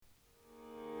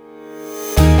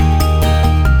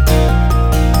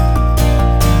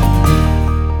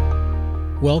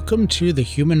Welcome to the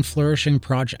Human Flourishing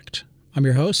Project. I'm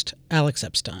your host, Alex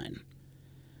Epstein.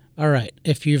 All right,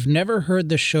 if you've never heard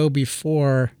the show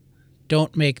before,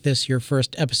 don't make this your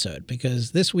first episode,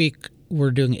 because this week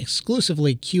we're doing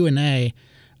exclusively Q&A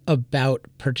about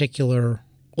particular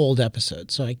old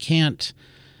episodes. So I can't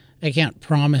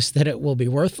promise that it will be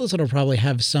worthless. It'll probably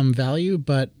have some value,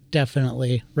 but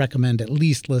definitely recommend at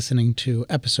least listening to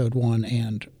episode 1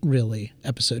 and really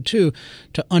episode 2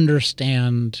 to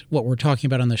understand what we're talking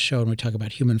about on the show when we talk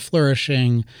about human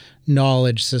flourishing,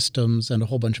 knowledge systems, and a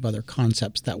whole bunch of other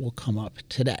concepts that will come up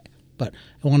today. But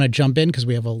I want to jump in because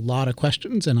we have a lot of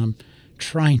questions and I'm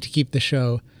trying to keep the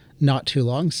show not too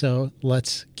long. So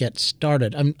let's get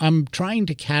started. I'm trying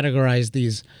to categorize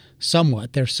these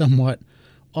somewhat. They're somewhat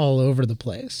all over the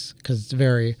place because it's a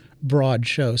very broad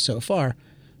show so far.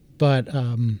 But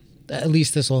at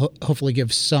least this will hopefully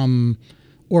give some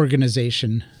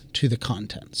organization to the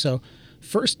content. So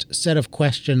first set of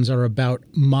questions are about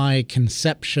my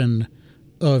conception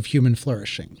of human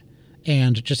flourishing.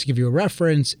 And just to give you a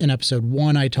reference, in episode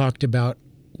 1, I talked about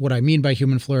what I mean by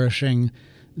human flourishing,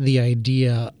 the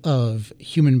idea of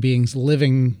human beings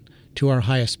living to our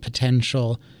highest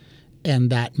potential,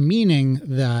 and that meaning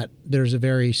that there's a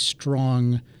very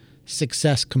strong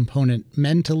success component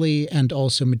mentally and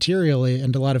also materially,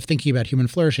 and a lot of thinking about human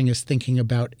flourishing is thinking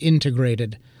about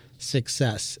integrated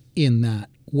success in that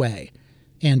way.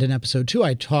 And in episode 2,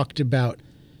 I talked about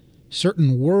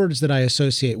certain words that I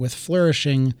associate with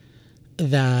flourishing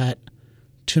that,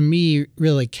 to me,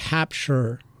 really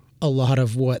capture a lot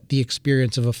of what the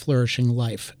experience of a flourishing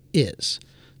life is.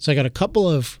 So I got a couple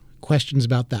of questions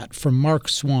about that. From Mark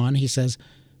Swan, he says,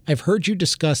 I've heard you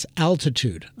discuss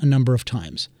altitude a number of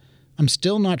times. I'm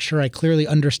still not sure I clearly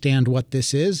understand what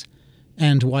this is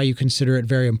and why you consider it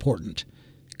very important.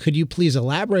 Could you please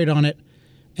elaborate on it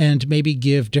and maybe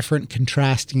give different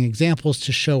contrasting examples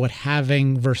to show what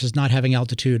having versus not having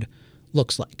altitude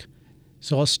looks like?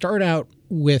 So I'll start out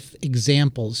with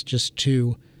examples just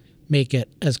to make it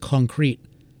as concrete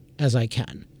as I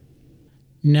can.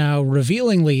 Now,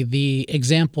 revealingly, the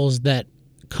examples that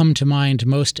come to mind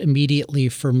most immediately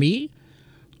for me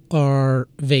are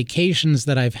vacations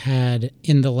that I've had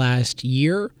in the last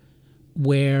year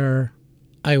where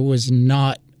I was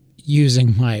not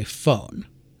using my phone.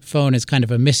 Phone is kind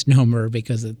of a misnomer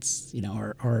because it's,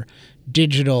 our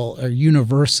digital or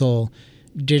universal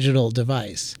digital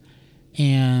device.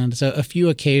 And so a few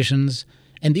occasions,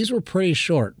 and these were pretty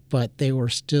short, but they were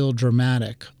still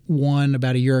dramatic. One,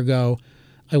 about a year ago,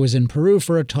 I was in Peru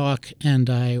for a talk and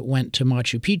I went to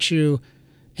Machu Picchu.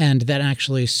 And then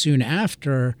actually soon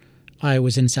after, I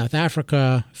was in South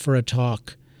Africa for a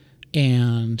talk,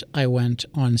 and I went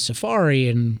on safari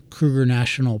in Kruger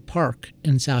National Park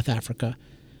in South Africa.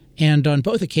 And on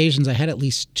both occasions, I had at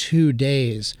least 2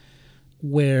 days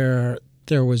where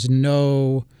there was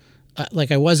no,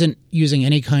 I wasn't using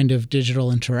any kind of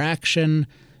digital interaction,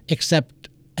 except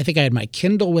I think I had my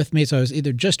Kindle with me, so I was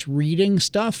either just reading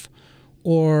stuff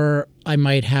or I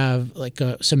might have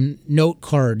some note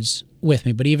cards with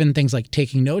me. But even things like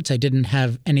taking notes, I didn't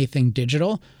have anything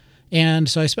digital. And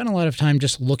so I spent a lot of time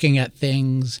just looking at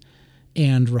things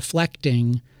and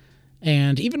reflecting.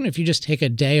 And even if you just take a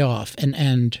day off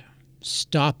and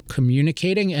stop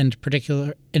communicating and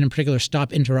in particular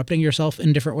stop interrupting yourself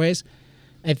in different ways,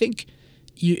 I think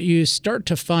you start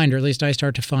to find, or at least I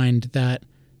start to find, that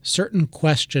certain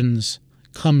questions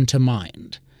come to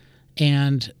mind.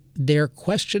 And they're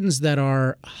questions that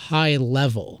are high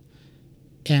level.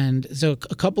 And so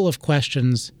a couple of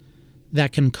questions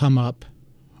that can come up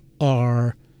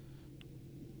are,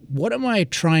 what am I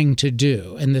trying to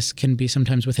do? And this can be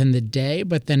sometimes within the day,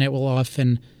 but then it will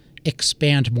often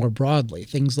expand more broadly.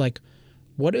 Things like,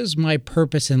 what is my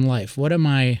purpose in life? What am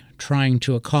I trying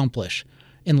to accomplish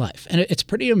in life? And it's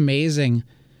pretty amazing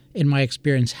in my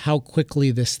experience how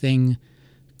quickly this thing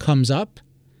comes up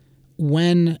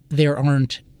when there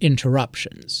aren't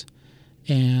interruptions.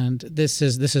 And this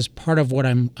is part of what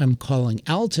I'm calling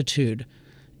altitude,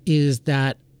 is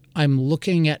that I'm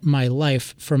looking at my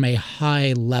life from a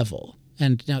high level.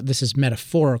 And now this is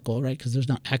metaphorical, right? Because there's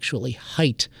not actually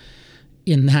height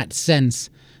in that sense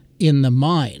in the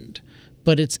mind.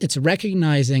 But it's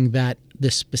recognizing that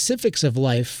the specifics of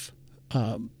life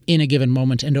in a given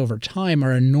moment and over time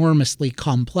are enormously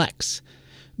complex.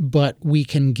 But we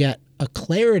can get a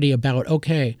clarity about,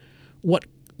 okay,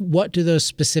 what do those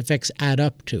specifics add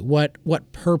up to?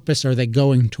 What purpose are they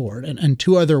going toward? And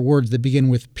 2 other words that begin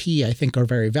with P, I think, are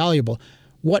very valuable.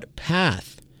 What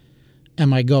path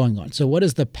am I going on? So what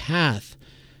is the path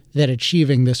that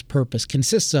achieving this purpose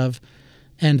consists of?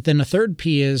 And then a third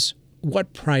P is,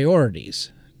 what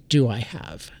priorities do I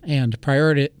have? And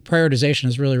prioritization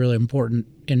is really, really important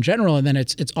in general. And then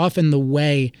it's often the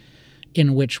way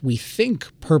in which we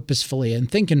think purposefully and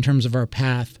think in terms of our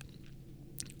path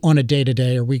on a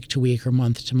day-to-day or week-to-week or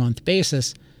month-to-month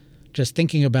basis, just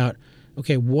thinking about,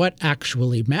 okay, what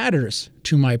actually matters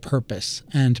to my purpose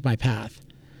and my path,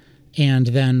 and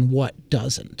then what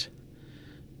doesn't.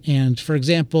 And for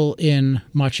example, in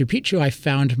Machu Picchu, I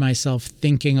found myself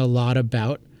thinking a lot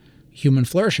about Human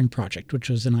Flourishing Project, which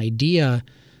was an idea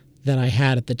that I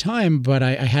had at the time, but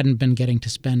I hadn't been getting to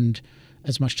spend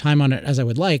as much time on it as I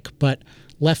would like. But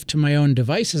left to my own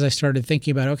devices, I started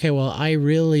thinking about, okay, well, I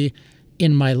really,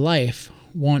 in my life,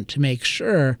 want to make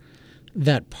sure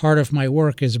that part of my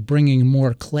work is bringing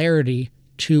more clarity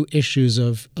to issues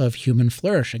of human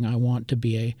flourishing. I want to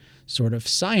be a sort of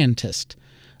scientist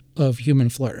of human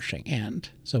flourishing. And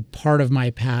so part of my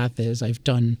path is I've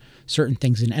done certain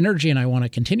things in energy and I want to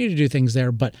continue to do things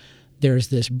there, but there's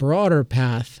this broader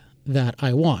path that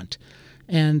I want.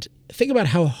 And think about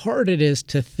how hard it is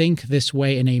to think this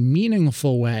way in a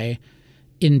meaningful way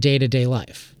in day-to-day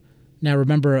life. Now,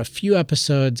 remember a few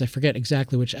episodes, I forget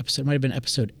exactly which episode, it might have been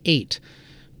episode 8,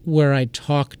 where I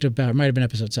talked about, it might have been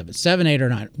episode 7, 8, or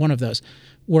 9, one of those,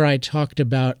 where I talked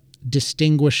about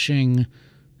distinguishing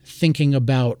thinking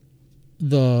about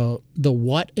the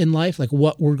what in life, like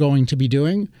what we're going to be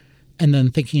doing, and then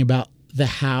thinking about the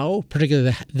how,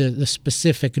 particularly the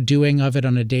specific doing of it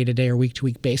on a day-to-day or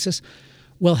week-to-week basis.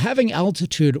 Well, having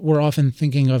altitude, we're often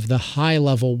thinking of the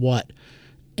high-level what,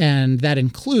 and that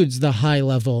includes the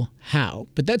high-level how.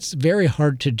 But that's very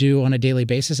hard to do on a daily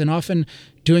basis, and often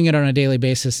doing it on a daily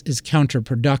basis is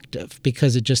counterproductive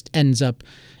because it just ends up,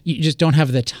 you just don't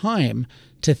have the time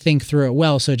to think through it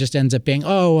well, so it just ends up being,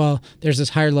 oh, well, there's this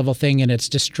higher level thing and it's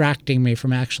distracting me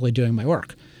from actually doing my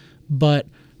work. But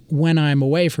when I'm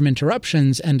away from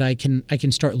interruptions and I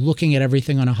can start looking at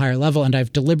everything on a higher level, and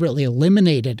I've deliberately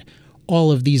eliminated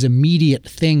all of these immediate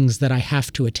things that I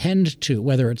have to attend to,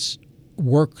 whether it's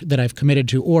work that I've committed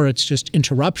to or it's just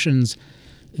interruptions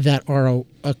that are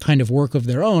a kind of work of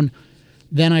their own,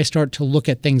 then I start to look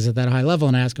at things at that high level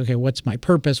and ask, okay, what's my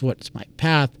purpose? What's my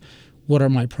path? What are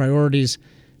my priorities?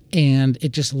 And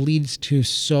it just leads to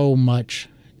so much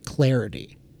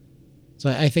clarity. So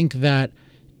I think that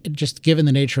just given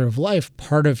the nature of life,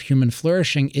 part of human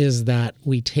flourishing is that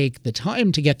we take the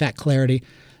time to get that clarity,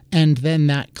 and then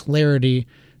that clarity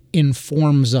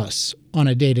informs us on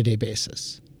a day-to-day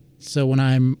basis. So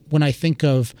when I think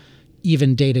of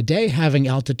even day-to-day having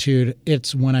altitude,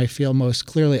 it's when I feel most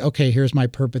clearly, okay, here's my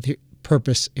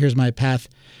purpose, here's my path,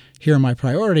 here are my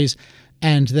priorities,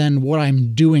 and then what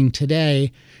I'm doing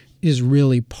today is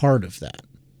really part of that.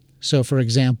 So for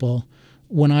example,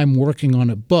 when I'm working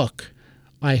on a book,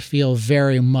 I feel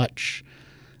very much,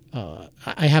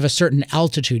 I have a certain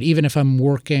altitude. Even if I'm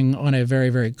working on a very,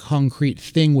 very concrete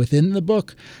thing within the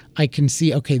book, I can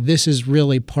see, okay, this is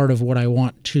really part of what I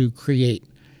want to create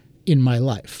in my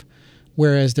life.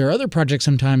 Whereas there are other projects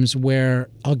sometimes where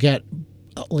I'll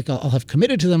have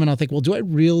committed to them and I'll think, well, do I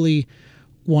really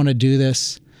want to do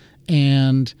this?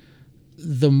 And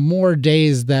the more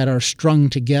days that are strung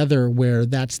together where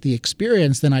that's the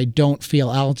experience, then I don't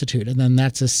feel altitude. And then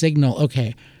that's a signal,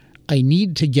 okay, I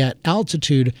need to get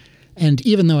altitude. And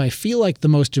even though I feel like the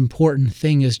most important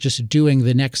thing is just doing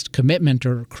the next commitment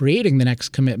or creating the next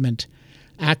commitment,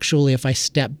 actually, if I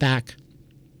step back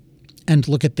and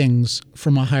look at things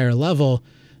from a higher level,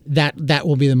 that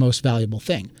will be the most valuable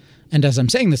thing. And as I'm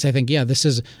saying this, I think, yeah,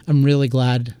 I'm really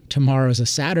glad tomorrow is a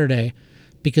Saturday,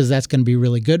 because that's going to be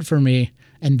really good for me.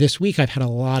 And this week I've had a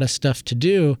lot of stuff to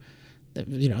do, at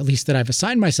least that I've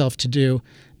assigned myself to do.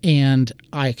 And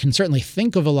I can certainly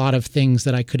think of a lot of things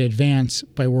that I could advance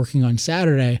by working on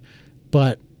Saturday.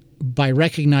 But by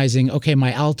recognizing, okay,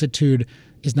 my altitude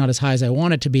is not as high as I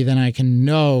want it to be, then I can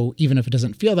know, even if it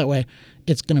doesn't feel that way,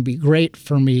 it's going to be great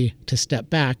for me to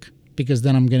step back, because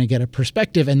then I'm going to get a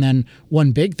perspective. And then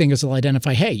one big thing is I'll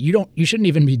identify, hey, you shouldn't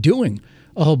even be doing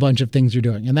a whole bunch of things you're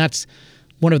doing. And that's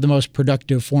one of the most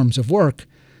productive forms of work,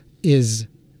 is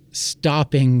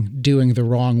stopping doing the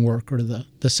wrong work or the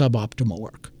suboptimal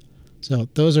work. So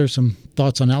those are some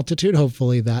thoughts on altitude.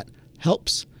 Hopefully that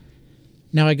helps.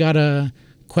 Now I got a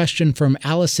question from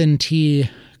Allison T.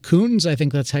 Coons. I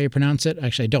think that's how you pronounce it.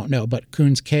 Actually, I don't know, but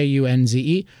Coons,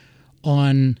 Kunze,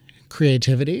 on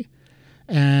creativity.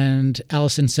 And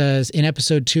Allison says, in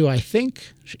episode 2, I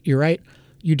think, you're right,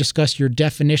 you discuss your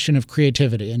definition of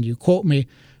creativity, and you quote me,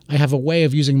 "I have a way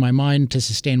of using my mind to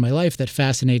sustain my life that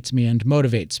fascinates me and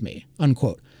motivates me,"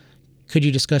 unquote. Could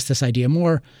you discuss this idea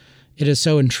more? It is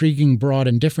so intriguing, broad,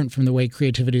 and different from the way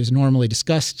creativity is normally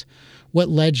discussed. What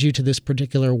led you to this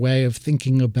particular way of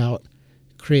thinking about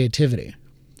creativity.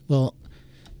 Well,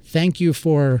 thank you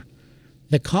for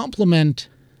the compliment.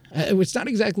 It's not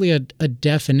exactly a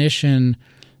definition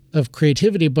of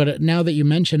creativity, but now that you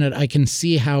mention it, I can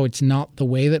see how it's not the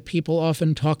way that people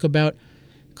often talk about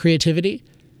creativity.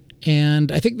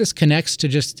 And I think this connects to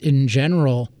just in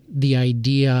general the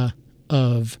idea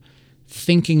of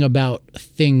thinking about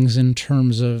things in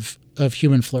terms of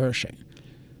human flourishing.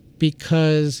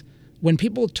 Because when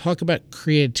people talk about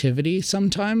creativity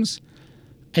sometimes,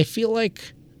 I feel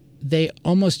like they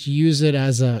almost use it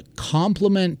as a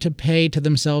compliment to pay to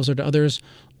themselves or to others,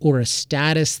 or a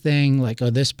status thing like, oh,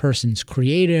 this person's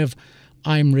creative.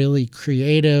 I'm really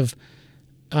creative.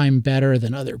 I'm better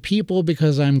than other people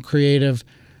because I'm creative.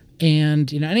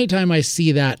 And, anytime I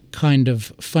see that kind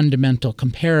of fundamental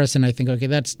comparison, I think, okay,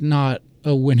 that's not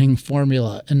a winning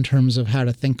formula in terms of how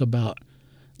to think about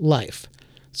life.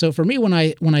 So for me, when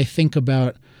I think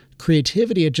about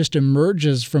creativity, it just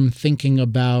emerges from thinking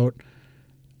about,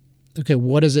 okay,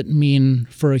 what does it mean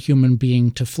for a human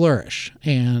being to flourish?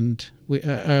 And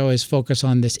I always focus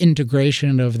on this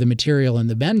integration of the material and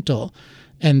the mental,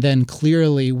 and then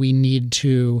clearly we need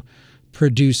to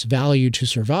produce value to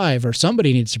survive, or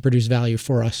somebody needs to produce value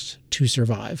for us to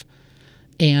survive.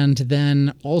 And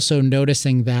then also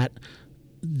noticing that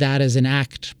that is an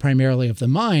act primarily of the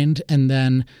mind, and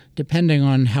then depending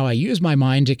on how I use my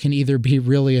mind, it can either be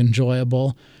really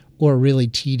enjoyable or really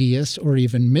tedious or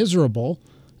even miserable.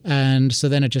 And so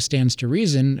then it just stands to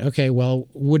reason, okay, well,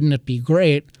 wouldn't it be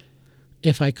great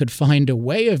if I could find a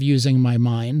way of using my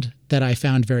mind that I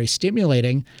found very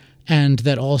stimulating and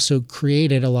that also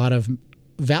created a lot of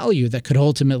value that could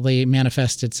ultimately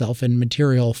manifest itself in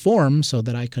material form so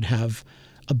that I could have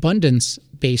abundance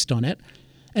based on it.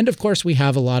 And of course, we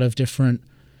have a lot of different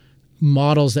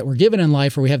models that we're given in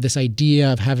life where we have this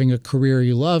idea of having a career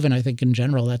you love. And I think in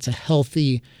general, that's a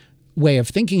healthy way of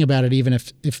thinking about it, even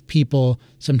if people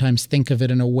sometimes think of it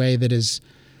in a way that is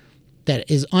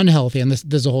unhealthy. And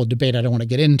there's a whole debate I don't want to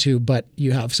get into, but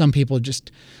you have some people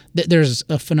there's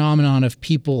a phenomenon of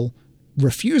people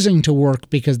refusing to work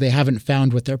because they haven't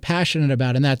found what they're passionate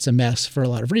about, and that's a mess for a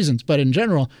lot of reasons. But in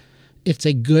general, it's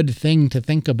a good thing to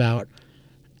think about,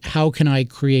 how can I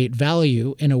create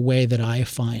value in a way that I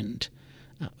find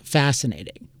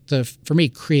fascinating? So for me,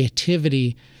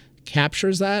 creativity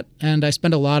captures that, and I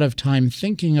spend a lot of time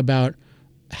thinking about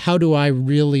how do I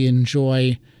really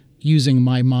enjoy using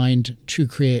my mind to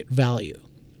create value.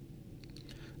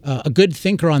 A good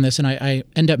thinker on this, and I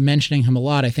end up mentioning him a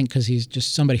lot, I think because he's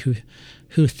just somebody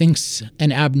who thinks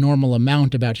an abnormal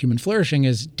amount about human flourishing,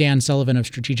 is Dan Sullivan of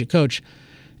Strategic Coach.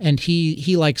 And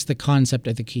he likes the concept.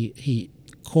 I think he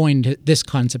coined this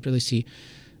concept, at least he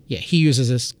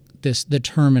uses the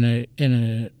term in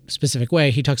a specific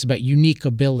way. He talks about unique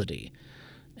ability.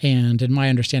 And in my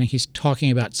understanding, he's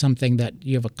talking about something that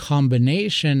you have a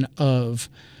combination of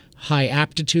high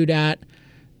aptitude at,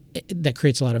 that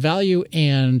creates a lot of value,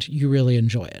 and you really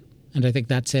enjoy it. And I think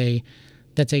that's a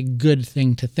good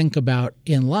thing to think about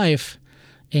in life.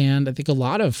 And I think a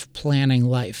lot of planning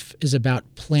life is about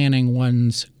planning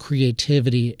one's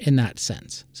creativity in that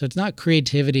sense. So it's not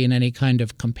creativity in any kind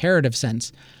of comparative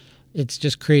sense. It's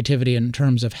just creativity in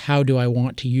terms of how do I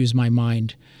want to use my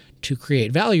mind to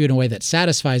create value in a way that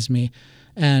satisfies me.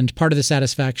 And part of the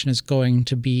satisfaction is going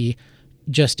to be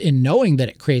just in knowing that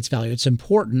it creates value. It's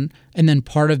important. And then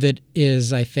part of it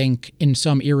is, I think, in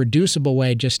some irreducible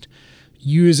way, just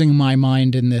using my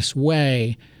mind in this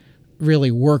way really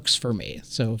works for me.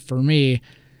 So for me,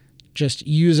 just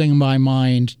using my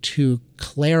mind to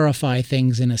clarify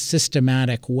things in a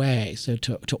systematic way, so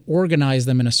to organize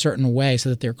them in a certain way so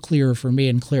that they're clearer for me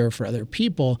and clearer for other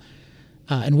people.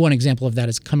 And one example of that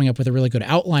is coming up with a really good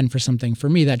outline for something. For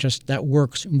me, that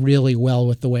works really well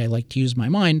with the way I like to use my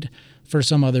mind. For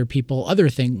some other people, other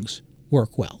things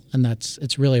work well. And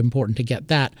it's really important to get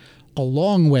that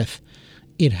along with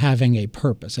it having a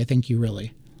purpose. I think you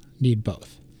really need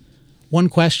both. One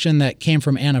question that came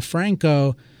from Anna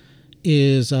Franco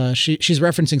is she's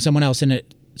referencing someone else, and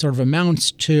it sort of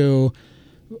amounts to,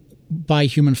 by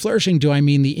human flourishing, do I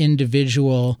mean the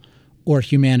individual or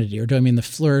humanity, or do I mean the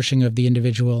flourishing of the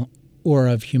individual or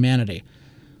of humanity?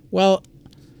 Well,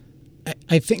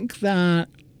 I think that,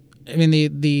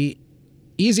 the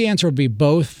easy answer would be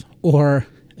both, or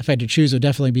if I had to choose, it would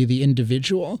definitely be the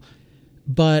individual.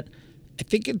 But I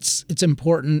think it's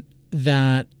important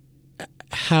that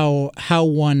how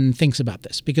one thinks about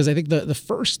this, because I think the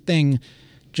first thing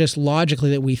just logically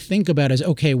that we think about is,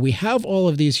 okay, we have all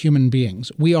of these human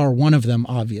beings. We are one of them,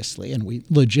 obviously, and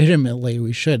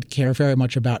we should care very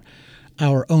much about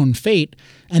our own fate.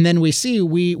 And then we see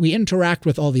we interact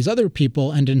with all these other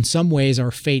people, and in some ways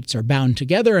our fates are bound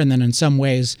together. And then in some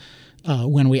ways,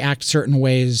 when we act certain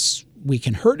ways, we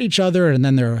can hurt each other. And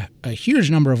then there are a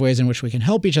huge number of ways in which we can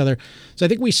help each other. So I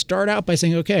think we start out by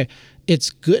saying, okay,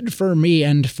 it's good for me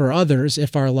and for others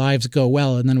if our lives go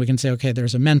well. And then we can say, okay,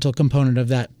 there's a mental component of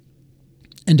that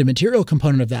and a material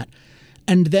component of that.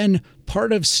 And then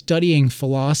part of studying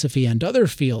philosophy and other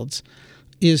fields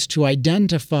is to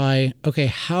identify, okay,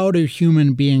 how do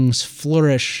human beings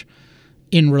flourish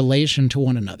in relation to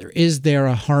one another? Is there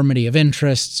a harmony of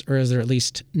interests, or is there at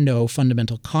least no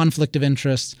fundamental conflict of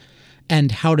interests?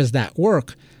 And how does that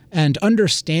work? And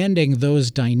understanding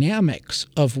those dynamics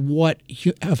of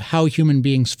how human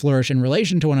beings flourish in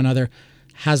relation to one another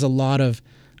has a lot of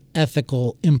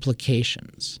ethical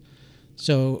implications.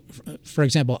 So, for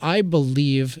example, I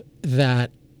believe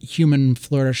that human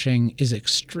flourishing is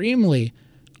extremely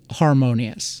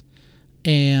harmonious.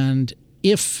 And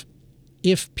if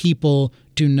people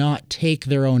do not take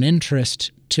their own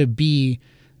interest to be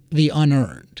the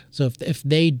unearned, so if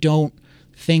they don't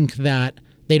think that,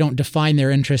 they don't define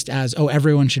their interest as, oh,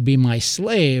 everyone should be my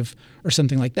slave or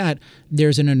something like that,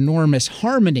 there's an enormous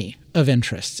harmony of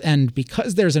interests. And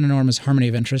because there's an enormous harmony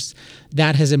of interests,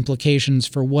 that has implications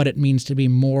for what it means to be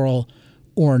moral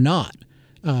or not.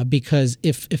 Because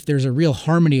if there's a real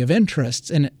harmony of interests,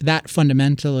 and that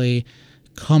fundamentally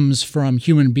comes from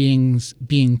human beings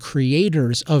being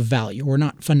creators of value. We're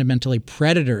not fundamentally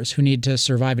predators who need to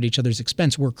survive at each other's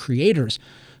expense. We're creators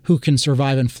who can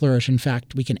survive and flourish. In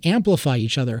fact, we can amplify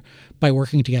each other by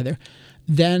working together.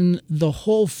 Then the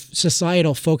whole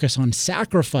societal focus on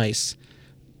sacrifice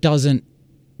doesn't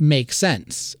make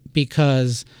sense,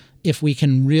 because if we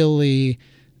can really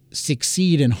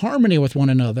succeed in harmony with one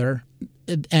another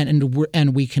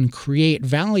and we can create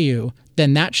value,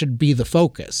 then that should be the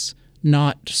focus,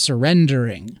 not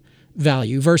surrendering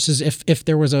value. Versus if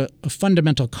there was a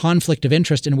fundamental conflict of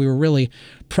interest and we were really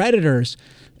predators,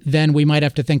 then we might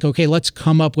have to think, okay, let's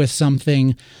come up with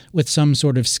something, with some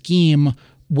sort of scheme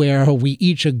where we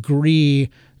each agree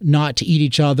not to eat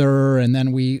each other, and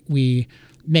then we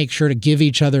make sure to give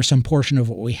each other some portion of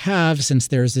what we have, since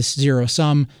there's this zero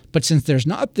sum. But since there's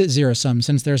not the zero sum,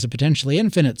 since there's a potentially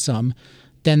infinite sum,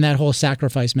 then that whole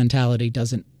sacrifice mentality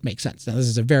doesn't make sense. Now, this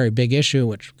is a very big issue,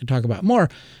 which we could talk about more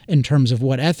in terms of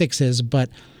what ethics is, but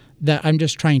that I'm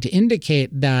just trying to indicate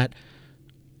that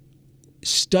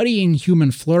studying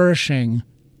human flourishing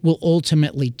will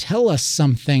ultimately tell us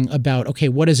something about, okay,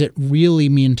 what does it really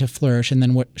mean to flourish, and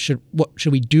then what should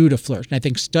we do to flourish? And I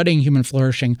think studying human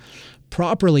flourishing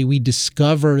properly, we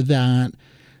discover that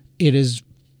it is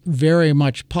very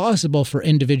much possible for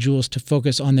individuals to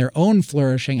focus on their own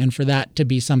flourishing, and for that to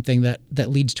be something that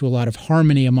leads to a lot of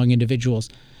harmony among individuals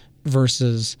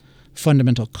versus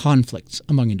fundamental conflicts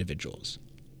among individuals.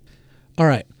 All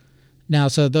right. Now,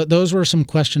 so those were some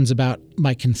questions about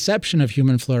my conception of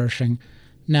human flourishing.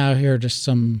 Now, here are just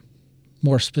some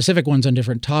more specific ones on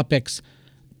different topics.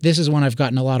 This is one I've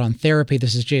gotten a lot on therapy.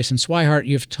 This is Jason Swihart.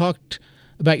 You've talked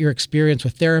about your experience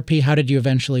with therapy. How did you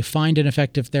eventually find an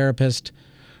effective therapist?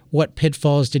 What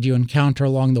pitfalls did you encounter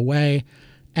along the way,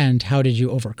 and how did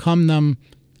you overcome them?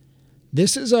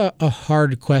 This is a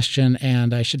hard question,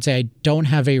 and I should say I don't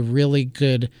have a really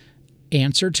good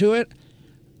answer to it,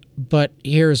 but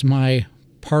here's my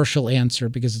partial answer,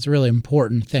 because it's a really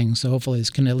important thing, so hopefully this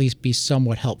can at least be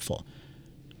somewhat helpful.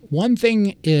 One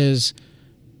thing is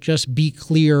just be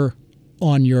clear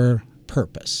on your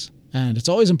purpose. And it's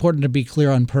always important to be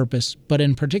clear on purpose, but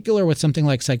in particular with something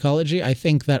like psychology, I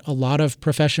think that a lot of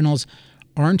professionals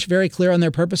aren't very clear on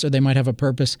their purpose, or they might have a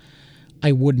purpose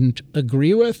I wouldn't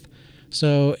agree with.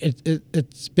 So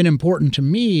it's been important to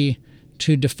me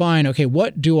to define, okay,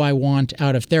 what do I want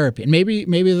out of therapy? And maybe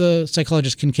the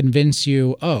psychologist can convince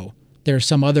you, oh, there's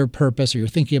some other purpose, or you're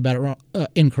thinking about it wrong,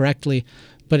 incorrectly,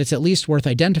 but it's at least worth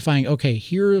identifying, okay,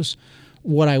 here's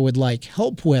what I would like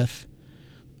help with,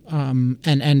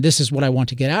 and this is what I want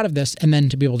to get out of this, and then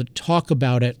to be able to talk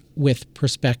about it with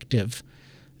prospective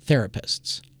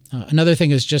therapists. Another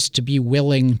thing is just to be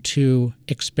willing to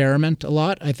experiment a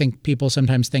lot. I think people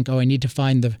sometimes think, oh, I need to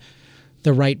find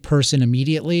the right person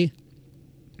immediately.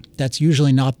 That's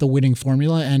usually not the winning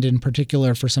formula, and in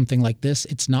particular for something like this,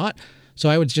 it's not. So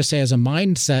I would just say as a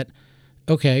mindset,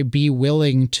 okay, be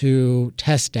willing to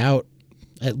test out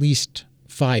at least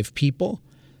 5 people.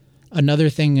 Another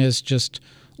thing is just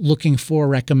looking for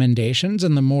recommendations,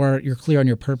 and the more you're clear on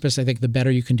your purpose, I think the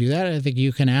better you can do that. I think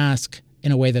you can ask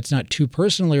in a way that's not too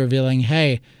personally revealing,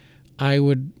 hey,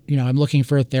 I'm looking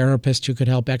for a therapist who could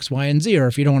help X, Y, and Z. Or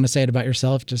if you don't want to say it about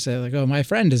yourself, just say like, oh, my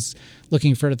friend is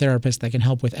looking for a therapist that can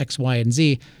help with X, Y, and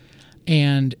Z.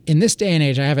 And in this day and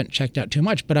age, I haven't checked out too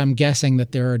much, but I'm guessing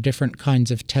that there are different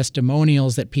kinds of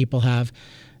testimonials that people have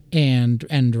and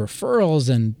referrals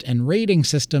and rating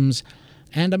systems.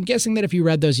 And I'm guessing that if you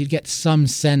read those, you'd get some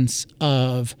sense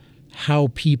of how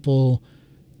people,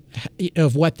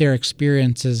 of what their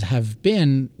experiences have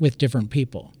been with different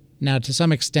people. Now, to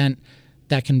some extent,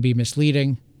 that can be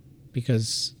misleading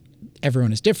because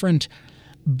everyone is different.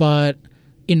 But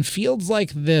in fields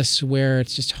like this, where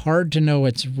it's just hard to know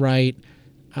what's right,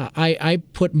 I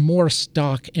put more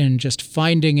stock in just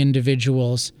finding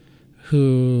individuals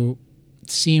who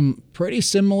seem pretty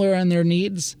similar in their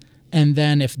needs. And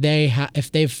then if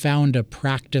they've found a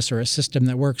practice or a system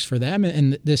that works for them,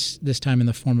 and this time in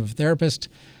the form of a therapist,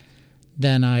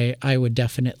 then I would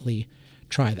definitely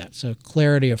try that. So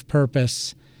clarity of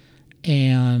purpose,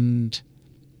 and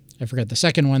I forgot the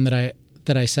second one that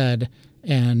I said,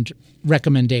 and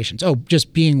recommendations. Oh,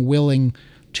 just being willing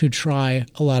to try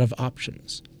a lot of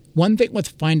options. One thing with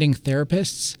finding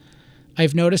therapists,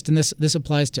 I've noticed, and this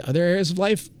applies to other areas of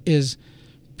life, is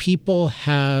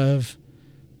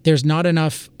there's not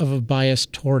enough of a bias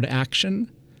toward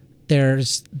action.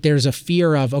 There's a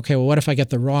fear of, okay, well, what if I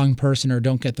get the wrong person or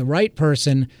don't get the right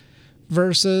person,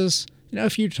 versus,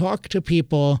 if you talk to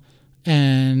people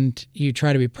and you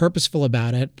try to be purposeful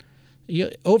about it,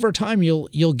 over time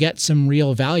you'll get some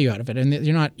real value out of it, and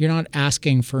you're not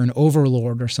asking for an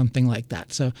overlord or something like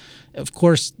that. So, of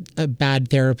course, a bad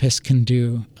therapist can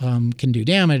do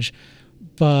damage,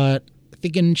 but I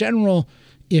think in general,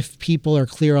 if people are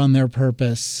clear on their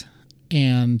purpose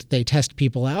and they test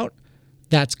people out,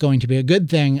 that's going to be a good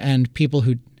thing. And people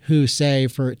who say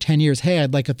for 10 years, hey,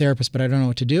 I'd like a therapist, but I don't know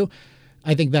what to do,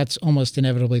 I think that's almost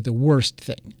inevitably the worst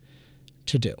thing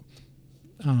to do.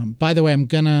 By the way, I'm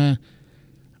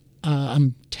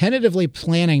tentatively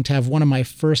planning to have one of my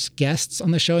first guests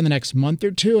on the show in the next month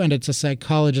or two, and it's a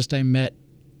psychologist I met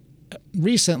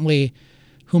recently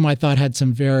whom I thought had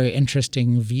some very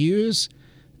interesting views,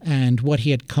 and what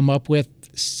he had come up with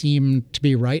seemed to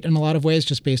be right in a lot of ways,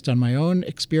 just based on my own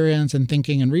experience and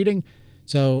thinking and reading.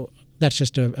 So that's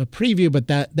just a preview, but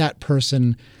that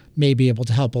person may be able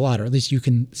to help a lot, or at least you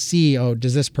can see,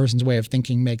 does this person's way of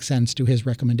thinking make sense? Do his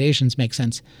recommendations make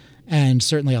sense? And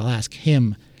certainly I'll ask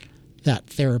him that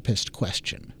therapist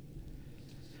question.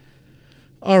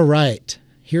 All right.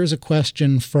 Here's a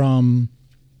question from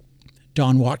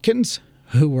Don Watkins,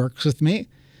 who works with me.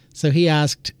 So he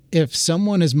asked, if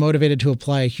someone is motivated to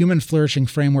apply a human flourishing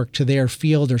framework to their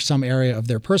field or some area of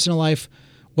their personal life,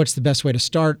 what's the best way to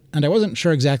start? And I wasn't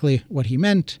sure exactly what he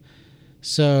meant,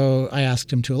 so I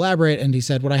asked him to elaborate, and he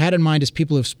said, what I had in mind is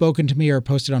people who've spoken to me or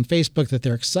posted on Facebook that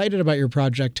they're excited about your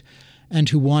project and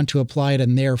who want to apply it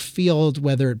in their field,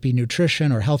 whether it be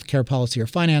nutrition or healthcare policy or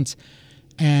finance,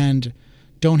 and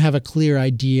don't have a clear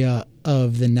idea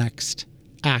of the next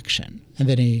action. And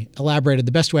then he elaborated,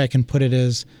 the best way I can put it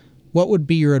is, what would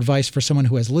be your advice for someone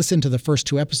who has listened to the first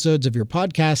 2 episodes of your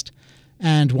podcast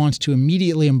and wants to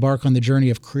immediately embark on the journey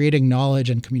of creating knowledge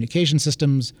and communication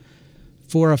systems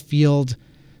for a field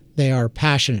they are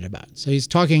passionate about? So he's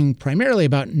talking primarily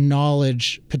about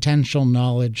potential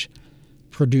knowledge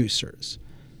producers.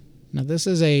 Now, this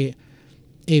is a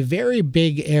very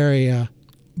big area,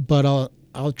 but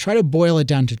I'll try to boil it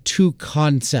down to 2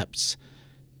 concepts,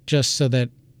 just so that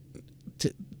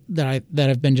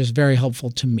have been just very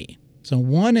helpful to me. So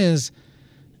one is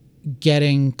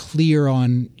getting clear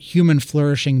on human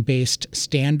flourishing based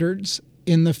standards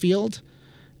in the field,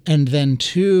 and then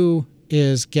 2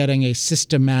 is getting a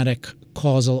systematic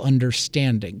causal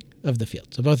understanding of the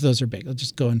field. So both of those are big. I'll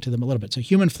just go into them a little bit. So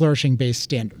human flourishing based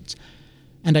standards.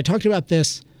 And I talked about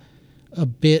this a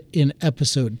bit in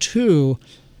episode 2,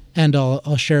 and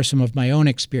I'll share some of my own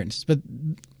experiences. But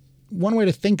one way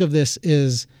to think of this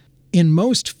is, in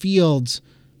most fields,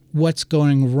 what's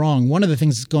going wrong? One of the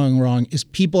things that's going wrong is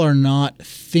people are not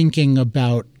thinking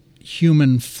about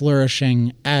human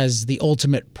flourishing as the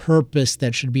ultimate purpose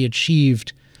that should be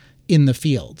achieved in the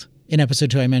field. In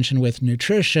episode 2, I mentioned with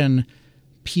nutrition,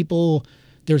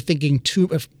 they're thinking too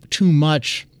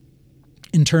much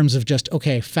in terms of just,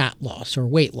 okay, fat loss or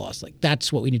weight loss. Like,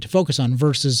 that's what we need to focus on,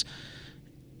 versus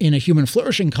in a human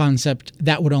flourishing concept,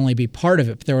 that would only be part of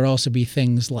it. But there would also be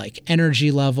things like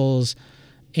energy levels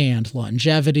and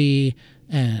longevity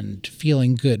and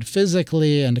feeling good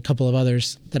physically, and a couple of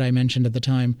others that I mentioned at the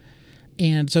time.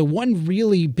 And so one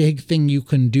really big thing you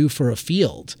can do for a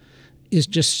field is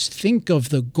just think of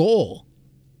the goal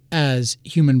as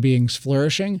human beings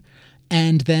flourishing,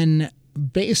 and then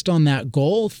based on that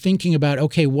goal, thinking about,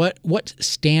 okay, what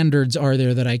standards are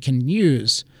there that I can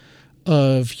use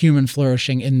of human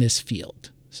flourishing in this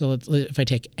field? So if I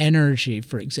take energy,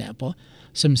 for example,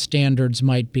 some standards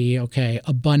might be, okay,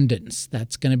 abundance.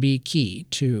 That's going to be key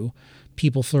to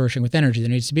people flourishing with energy. There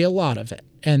needs to be a lot of it.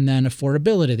 And then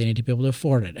affordability, they need to be able to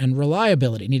afford it. And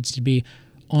reliability needs to be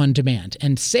on demand.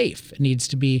 And safe, it needs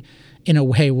to be in a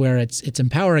way where it's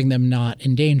empowering them, not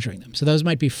endangering them. So those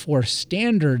might be 4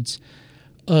 standards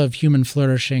of human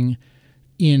flourishing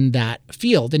in that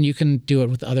field. And you can do it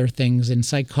with other things in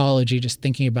psychology, just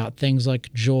thinking about things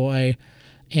like joy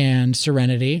and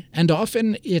serenity. And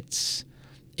often it's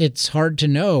hard to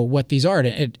know what these are.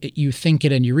 You think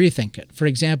it and you rethink it. For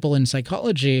example, in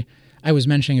psychology, I was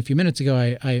mentioning a few minutes ago,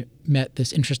 I met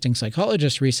this interesting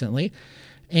psychologist recently.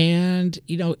 And,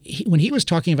 when he was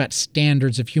talking about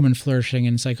standards of human flourishing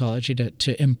in psychology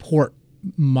to import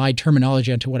my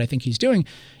terminology onto what I think he's doing,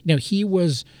 he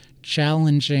was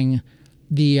challenging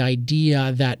the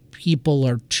idea that people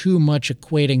are too much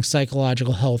equating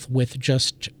psychological health with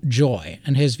just joy.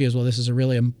 And his view is, well, this is a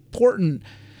really important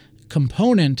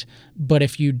component, but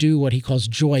if you do what he calls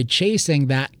joy chasing,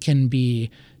 that can be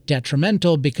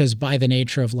detrimental because by the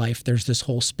nature of life, there's this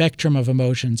whole spectrum of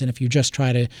emotions. And if you just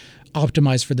try to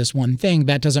optimize for this one thing,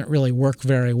 that doesn't really work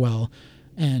very well.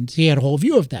 And he had a whole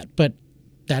view of that. But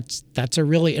that's a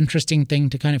really interesting thing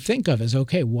to kind of think of is,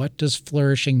 okay, what does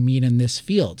flourishing mean in this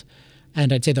field?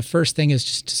 And I'd say the first thing is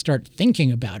just to start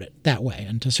thinking about it that way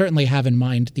and to certainly have in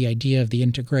mind the idea of the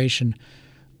integration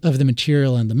of the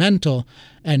material and the mental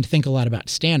and think a lot about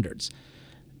standards,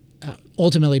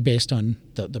 ultimately based on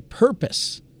the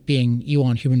purpose being you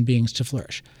want human beings to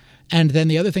flourish. And then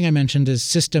the other thing I mentioned is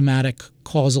systematic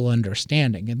causal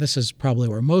understanding. And this is probably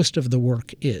where most of the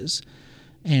work is.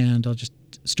 And I'll just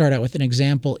start out with an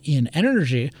example in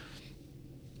energy.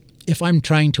 If I'm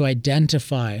trying to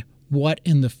identify what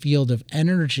in the field of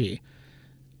energy,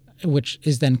 which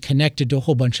is then connected to a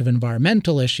whole bunch of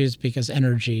environmental issues because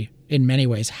energy in many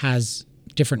ways has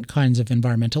different kinds of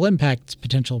environmental impacts,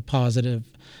 potential positive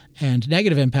and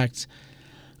negative impacts,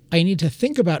 I need to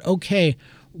think about, okay,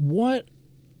 what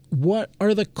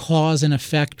are the cause and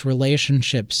effect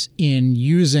relationships in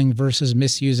using versus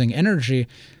misusing energy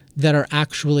that are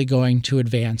actually going to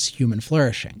advance human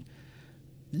flourishing?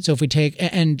 So if we take,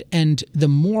 and the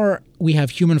more we have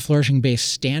human flourishing based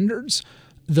standards,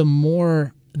 the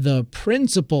more the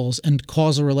principles and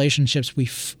causal relationships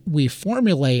we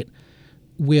formulate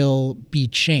will be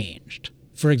changed.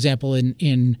 For example,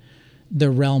 in the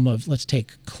realm of, let's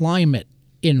take climate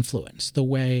influence, the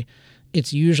way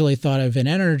it's usually thought of in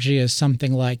energy as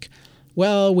something like,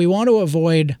 well, we want to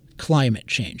avoid climate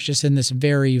change, just in this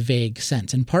very vague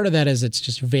sense. And part of that is it's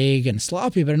just vague and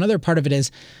sloppy, but another part of it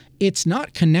is it's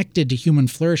not connected to human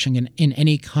flourishing in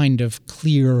any kind of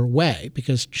clear way,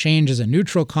 because change is a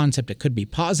neutral concept. It could be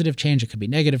positive change, it could be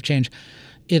negative change.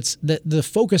 It's the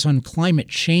focus on climate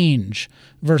change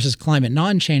versus climate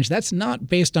non-change. That's not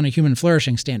based on a human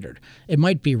flourishing standard. It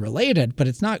might be related, but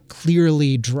it's not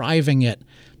clearly driving it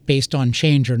based on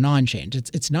change or non-change.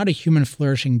 It's not a human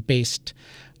flourishing based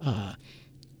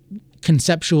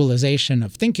conceptualization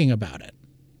of thinking about it.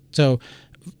 So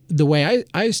the way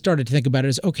I started to think about it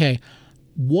is, okay,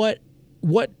 what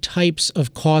types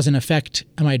of cause and effect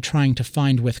am I trying to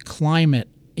find with climate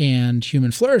and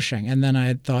human flourishing? And then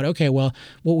I thought, okay, well,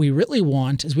 what we really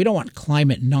want is we don't want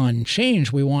climate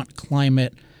non-change. We want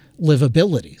climate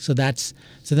livability. So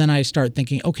then I start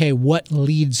thinking, okay, what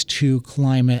leads to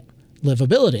climate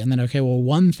livability? And then, okay, well,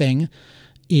 one thing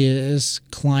is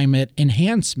climate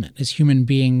enhancement, is human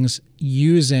beings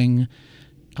using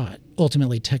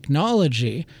ultimately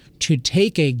technology to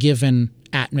take a given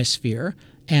atmosphere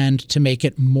and to make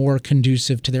it more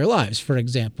conducive to their lives. For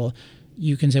example,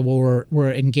 you can say, well,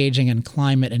 we're engaging in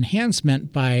climate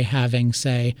enhancement by having,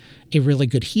 say, a really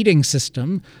good heating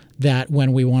system that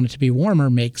when we want it to be warmer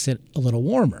makes it a little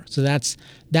warmer. So that's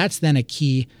then a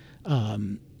key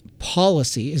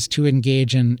policy, is to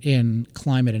engage in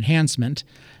climate enhancement.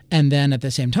 And then at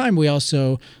the same time, we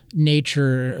also,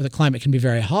 the climate can be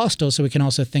very hostile, so we can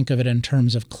also think of it in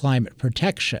terms of climate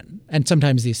protection. And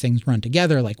sometimes these things run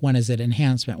together, like when is it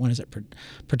enhancement, when is it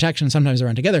protection? Sometimes they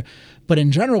run together. But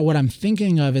in general, what I'm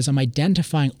thinking of is I'm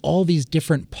identifying all these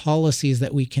different policies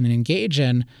that we can engage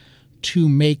in to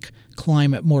make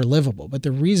climate more livable. But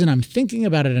the reason I'm thinking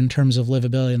about it in terms of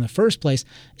livability in the first place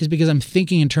is because I'm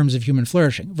thinking in terms of human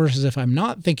flourishing, versus if I'm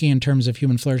not thinking in terms of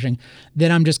human flourishing,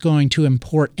 then I'm just going to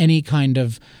import any kind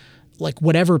of, like,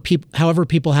 however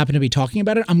people happen to be talking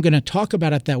about it, I'm going to talk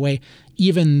about it that way,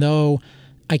 even though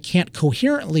I can't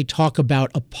coherently talk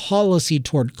about a policy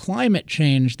toward climate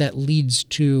change that leads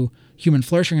to human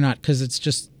flourishing or not, because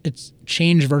it's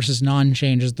change versus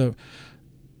non-change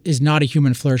is not a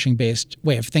human flourishing based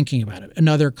way of thinking about it.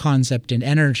 Another concept in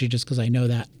energy, just because I know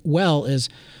that well, is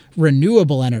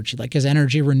renewable energy, like is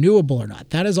energy renewable or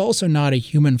not? That is also not a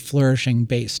human flourishing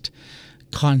based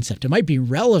concept. It might be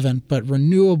relevant, but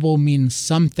renewable means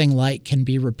something like can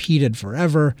be repeated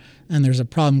forever. And there's a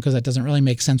problem because that doesn't really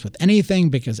make sense with anything,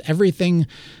 because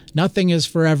nothing is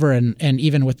forever. And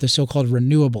even with the so-called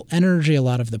renewable energy, a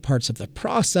lot of the parts of the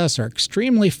process are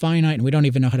extremely finite, and we don't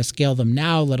even know how to scale them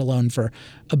now, let alone for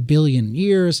a billion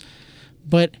years.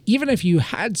 But even if you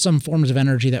had some forms of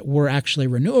energy that were actually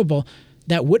renewable,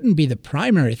 that wouldn't be the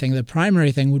primary thing. The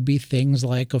primary thing would be things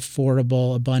like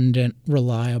affordable, abundant,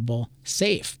 reliable,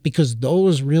 safe, because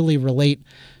those really relate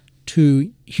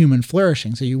to human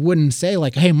flourishing. So you wouldn't say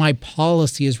like, hey, my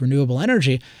policy is renewable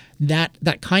energy.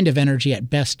 That kind of energy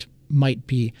at best might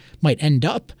end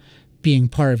up being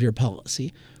part of your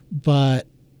policy, but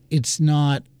it's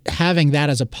not, having that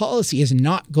as a policy is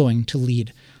not going to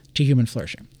lead to human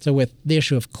flourishing. So with the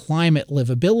issue of climate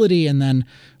livability, and then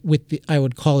with I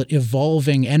would call it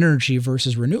evolving energy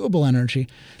versus renewable energy,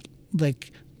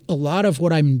 like a lot of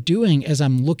what I'm doing is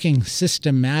I'm looking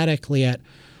systematically at,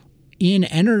 in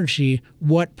energy,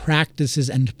 what practices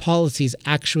and policies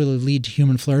actually lead to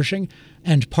human flourishing.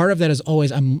 And part of that is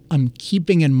always I'm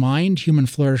keeping in mind human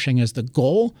flourishing as the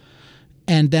goal.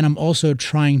 And then I'm also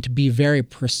trying to be very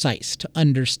precise to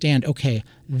understand, okay,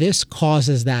 this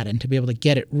causes that, and to be able to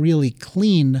get it really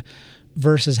clean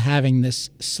versus having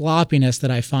this sloppiness that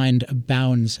I find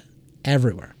abounds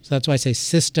everywhere. So that's why I say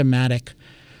systematic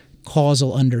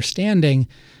causal understanding.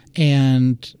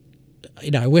 And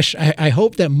I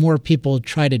hope that more people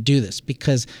try to do this,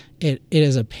 because it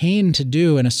is a pain to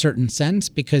do in a certain sense,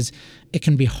 because it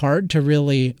can be hard to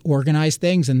really organize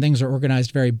things, and things are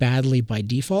organized very badly by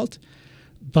default.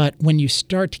 But when you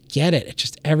start to get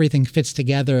it, everything fits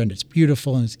together, and it's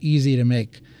beautiful, and it's easy to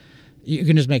make. You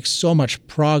can just make so much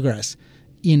progress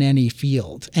in any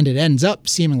field. And it ends up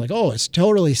seeming like, oh, it's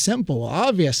totally simple. Well,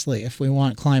 obviously, if we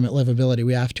want climate livability,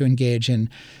 we have to engage in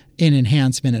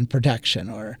enhancement and protection.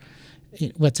 Or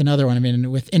what's another one? I mean,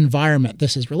 with environment,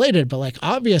 this is related, but like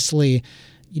obviously,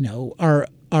 the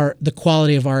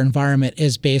quality of our environment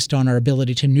is based on our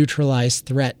ability to neutralize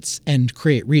threats and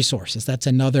create resources. That's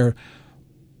another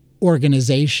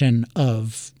organization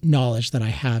of knowledge that I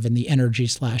have in the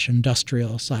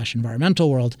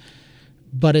energy/industrial/environmental world.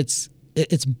 But it's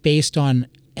based on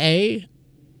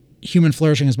human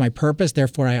flourishing is my purpose,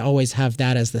 therefore I always have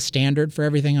that as the standard for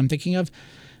everything I'm thinking of.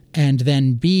 And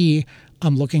then B,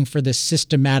 I'm looking for this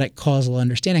systematic causal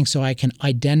understanding so I can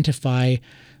identify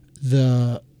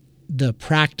the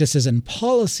practices and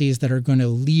policies that are going to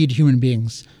lead human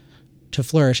beings to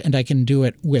flourish, and I can do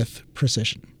it with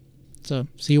precision. So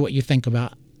see what you think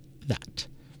about that.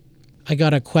 I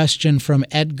got a question from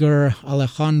Edgar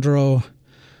Alejandro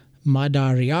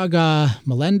Madariaga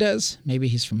Melendez. Maybe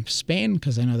he's from Spain,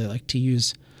 because I know they like to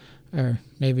use, or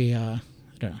maybe, I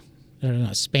don't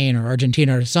know, Spain or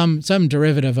Argentina or some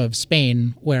derivative of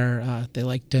Spain, where they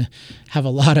like to have a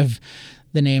lot of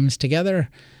the names together.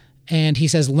 And he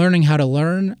says, learning how to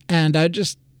learn. And I'd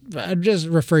just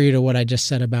refer you to what I just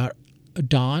said about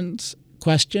Don's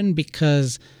question,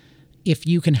 because if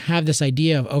you can have this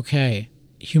idea of, okay,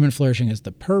 human flourishing is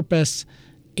the purpose,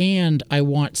 and I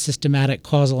want systematic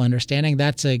causal understanding,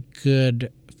 that's a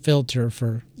good filter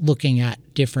for looking at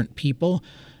different people.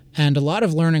 And a lot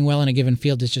of learning well in a given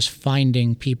field is just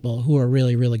finding people who are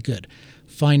really, really good,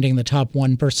 finding the top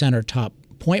 1% or top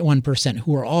 0.1%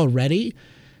 who are already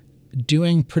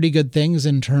doing pretty good things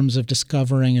in terms of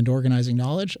discovering and organizing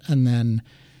knowledge, and then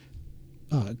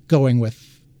going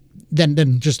with,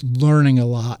 then just learning a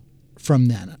lot from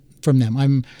them.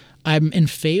 I'm in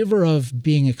favor of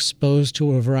being exposed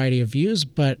to a variety of views,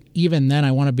 but even then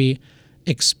I want to be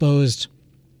exposed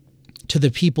to the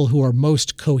people who are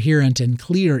most coherent and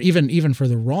clear, even for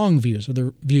the wrong views, or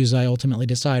the views I ultimately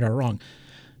decide are wrong.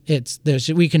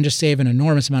 We can just save an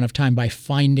enormous amount of time by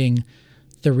finding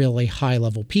the really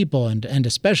high-level people, and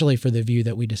especially for the view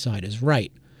that we decide is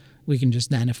right. We can just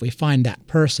then, if we find that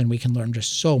person, we can learn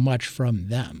just so much from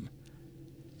them.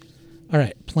 All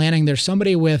right, planning. There's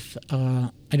somebody with,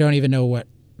 I don't even know what,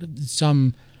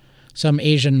 some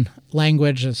Asian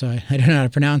language, so I don't know how to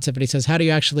pronounce it, but he says, how do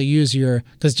you actually use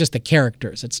because just the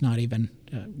characters, it's not even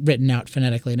written out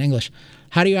phonetically in English.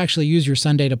 How do you actually use your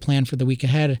Sunday to plan for the week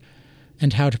ahead,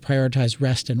 and how to prioritize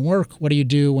rest and work? What do you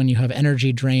do when you have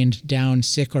energy drained, down,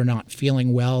 sick, or not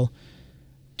feeling well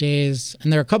days?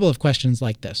 And there are a couple of questions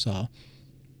like this, so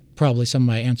probably some of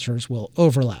my answers will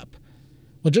overlap.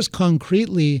 Well, just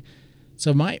concretely,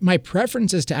 so my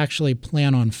preference is to actually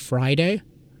plan on Friday,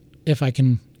 if I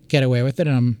can get away with it.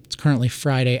 And it's currently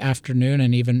Friday afternoon,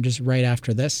 and even just right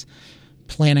after this,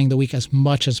 planning the week as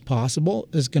much as possible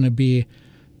is going to be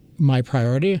my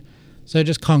priority. So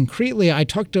just concretely, I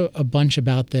talked a bunch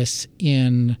about this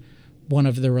in one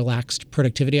of the relaxed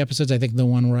productivity episodes. I think the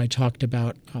one where I talked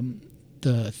about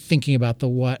the thinking about the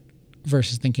what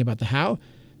versus thinking about the how.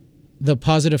 The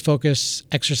positive focus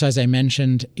exercise I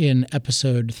mentioned in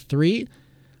episode 3,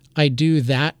 I do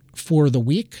that for the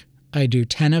week. I do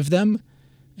 10 of them,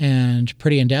 and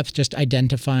pretty in depth, just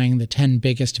identifying the 10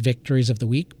 biggest victories of the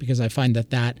week, because I find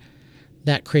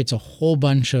that creates a whole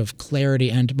bunch of clarity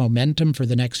and momentum for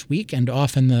the next week. And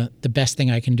often the best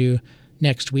thing I can do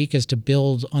next week is to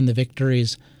build on the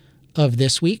victories of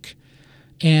this week.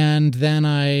 And then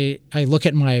I look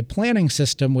at my planning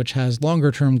system, which has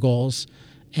longer term goals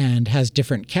and has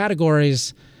different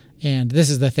categories. And this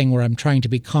is the thing where I'm trying to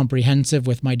be comprehensive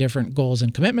with my different goals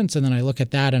and commitments. And then I look at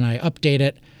that and I update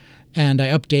it. And I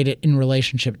update it in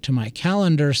relationship to my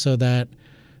calendar so that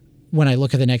when I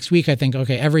look at the next week, I think,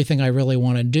 okay, everything I really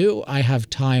want to do, I have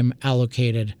time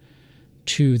allocated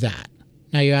to that.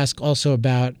 Now you ask also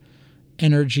about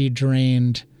energy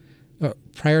drained, or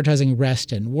prioritizing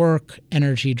rest and work,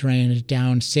 energy drained,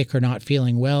 down, sick, or not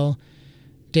feeling well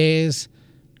days.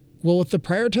 Well, with the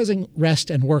prioritizing rest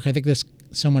and work, I think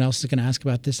someone else is going to ask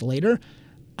about this later.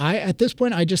 At this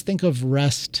point, I just think of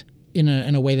rest in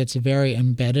a way that's very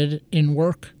embedded in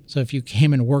work. So if you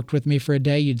came and worked with me for a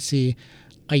day, you'd see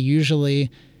I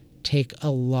usually take a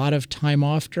lot of time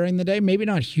off during the day, maybe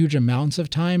not huge amounts of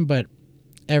time, but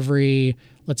every,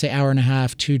 let's say, hour and a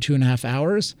half, 2.5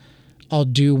 hours, I'll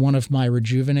do one of my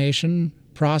rejuvenation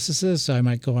processes. So I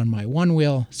might go on my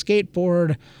one-wheel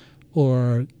skateboard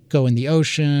or go in the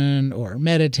ocean or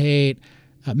meditate.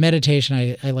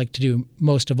 Meditation, I like to do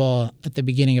most of all at the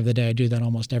beginning of the day. I do that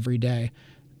almost every day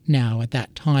now at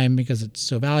that time because it's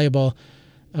so valuable.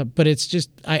 But it's just,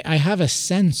 I have a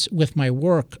sense with my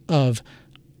work of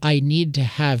I need to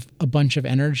have a bunch of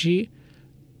energy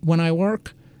when I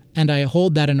work, and I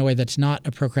hold that in a way that's not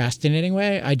a procrastinating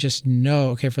way. I just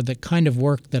know, okay, for the kind of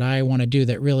work that I want to do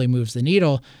that really moves the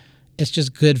needle, it's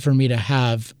just good for me to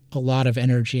have a lot of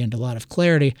energy and a lot of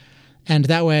clarity. And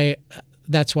that way,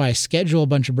 that's why I schedule a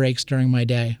bunch of breaks during my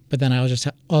day, but then I'll just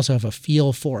also have a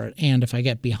feel for it. And if I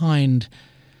get behind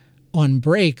on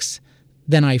breaks,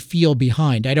 then I feel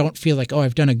behind. I don't feel like, oh,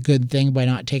 I've done a good thing by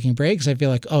not taking breaks. I feel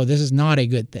like, oh, this is not a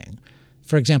good thing.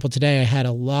 For example, today I had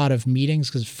a lot of meetings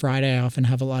because Friday I often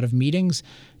have a lot of meetings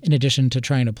in addition to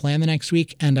trying to plan the next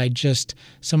week. And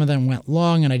some of them went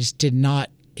long and I just did not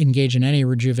engage in any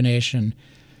rejuvenation,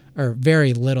 or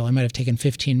very little. I might have taken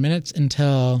 15 minutes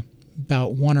until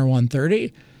about 1 or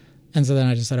 1:30. And so then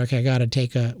I just thought, okay, I got to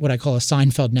take what I call a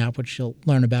Seinfeld nap, which you'll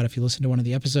learn about if you listen to one of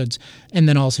the episodes, and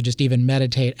then also just even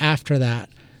meditate after that,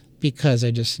 because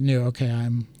I just knew, okay,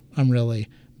 I'm really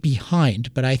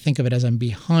behind. But I think of it as I'm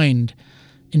behind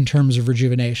in terms of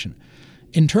rejuvenation.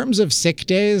 In terms of sick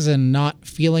days and not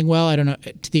feeling well, I don't know,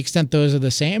 to the extent those are the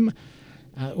same,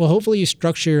 well, hopefully you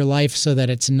structure your life so that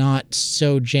it's not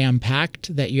so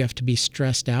jam-packed that you have to be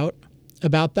stressed out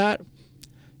about that.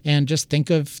 And just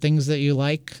think of things that you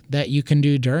like that you can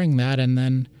do during that and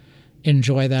then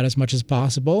enjoy that as much as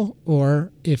possible.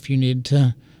 Or if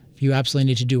you absolutely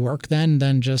need to do work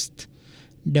then just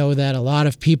know that a lot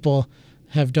of people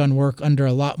have done work under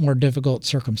a lot more difficult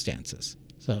circumstances.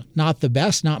 So not the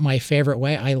best, not my favorite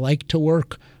way. I like to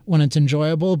work when it's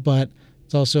enjoyable, but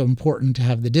it's also important to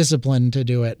have the discipline to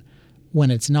do it when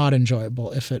it's not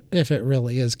enjoyable, if it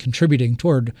really is contributing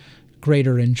toward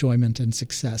greater enjoyment and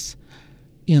success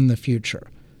in the future.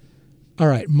 All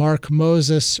right, Mark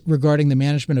Moses, regarding the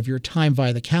management of your time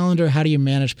via the calendar, how do you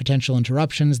manage potential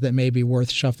interruptions that may be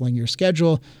worth shuffling your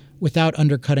schedule without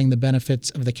undercutting the benefits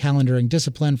of the calendaring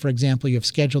discipline? For example, you have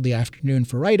scheduled the afternoon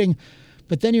for writing,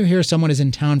 but then you hear someone is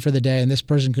in town for the day and this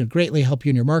person could greatly help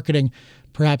you in your marketing,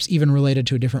 perhaps even related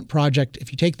to a different project.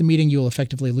 If you take the meeting, you will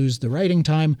effectively lose the writing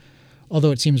time.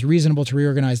 Although it seems reasonable to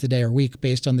reorganize the day or week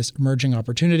based on this emerging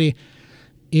opportunity,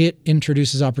 it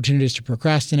introduces opportunities to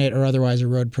procrastinate or otherwise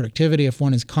erode productivity if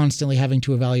one is constantly having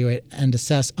to evaluate and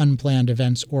assess unplanned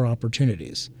events or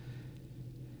opportunities.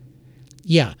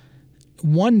 Yeah,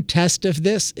 one test of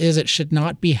this is it should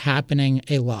not be happening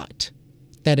a lot.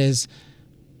 That is,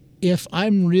 if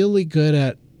I'm really good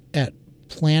at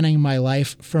planning my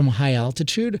life from high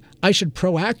altitude, I should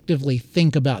proactively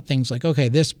think about things like, okay,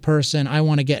 this person, I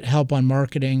want to get help on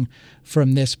marketing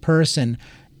from this person.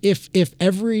 If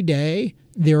every day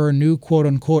there are new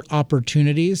quote-unquote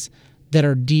opportunities that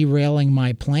are derailing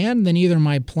my plan, then either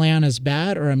my plan is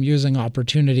bad or I'm using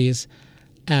opportunities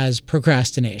as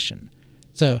procrastination.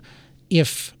 So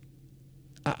if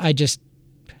I just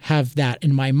have that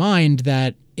in my mind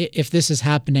that if this is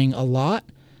happening a lot,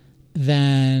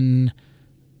 then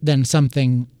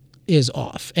something is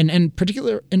off. And in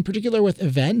particular with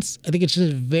events, I think it's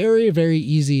just very, very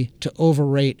easy to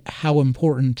overrate how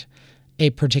important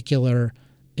a particular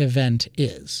event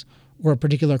is, or a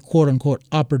particular quote unquote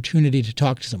opportunity to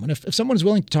talk to someone. If someone's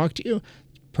willing to talk to you,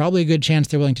 probably a good chance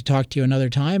they're willing to talk to you another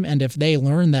time. And if they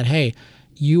learn that, hey,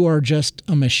 you are just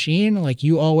a machine, like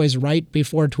you always write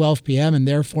before 12 p.m. and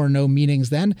therefore no meetings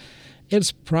then,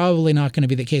 it's probably not going to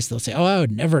be the case. They'll say, oh, I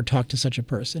would never talk to such a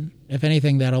person. If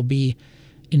anything, that'll be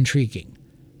intriguing.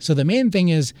 So the main thing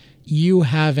is you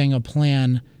having a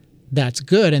plan that's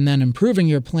good and then improving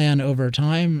your plan over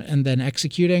time and then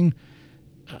executing.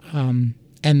 And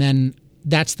then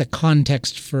that's the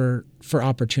context for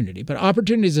opportunity. But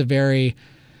opportunity is a very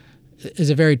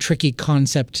tricky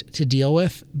concept to deal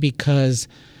with because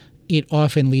it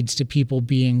often leads to people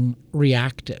being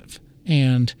reactive.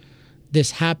 And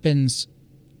this happens,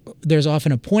 there's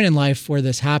often a point in life where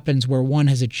this happens where one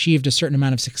has achieved a certain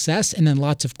amount of success and then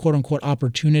lots of quote unquote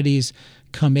opportunities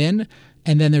come in.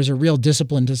 And then there's a real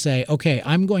discipline to say, okay,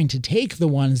 I'm going to take the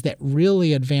ones that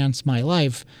really advance my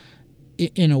life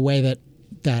in a way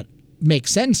that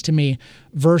makes sense to me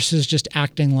versus just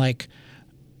acting like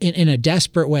in a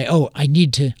desperate way, oh, I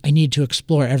need to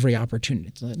explore every opportunity.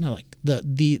 It's no, like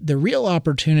the real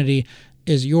opportunity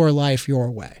is your life, your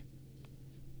way.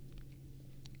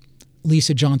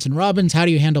 Lisa Johnson Robbins, how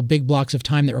do you handle big blocks of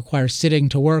time that require sitting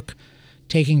to work,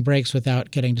 taking breaks without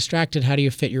getting distracted? How do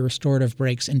you fit your restorative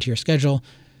breaks into your schedule?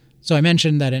 So I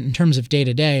mentioned that in terms of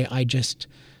day-to-day, I just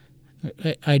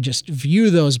view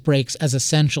those breaks as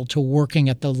essential to working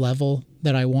at the level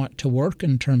that I want to work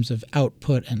in terms of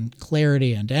output and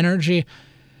clarity and energy.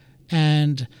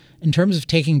 And in terms of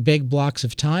taking big blocks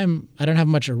of time, I don't have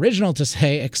much original to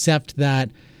say except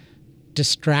that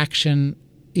distraction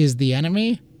is the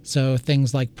enemy. So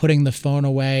things like putting the phone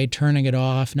away, turning it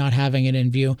off, not having it in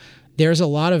view, there's a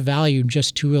lot of value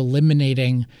just to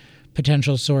eliminating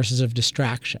potential sources of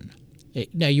distraction.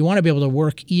 Now, you want to be able to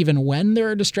work even when there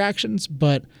are distractions,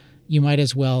 but you might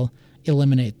as well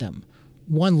eliminate them.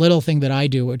 One little thing that I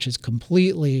do, which is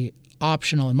completely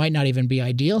optional and might not even be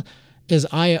ideal, is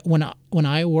when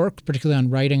I work, particularly on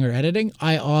writing or editing,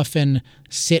 I often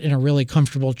sit in a really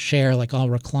comfortable chair, like I'll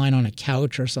recline on a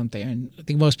couch or something. And I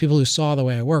think most people who saw the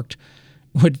way I worked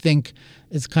would think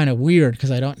it's kind of weird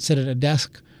because I don't sit at a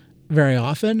desk very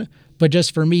often. But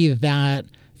just for me,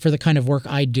 for the kind of work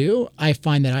I do, I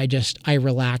find that I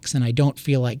relax and I don't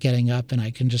feel like getting up and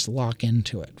I can just lock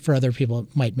into it. For other people,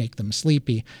 it might make them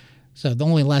sleepy. So the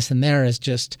only lesson there is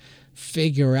just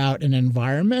figure out an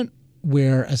environment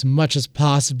where as much as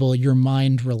possible your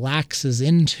mind relaxes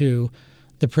into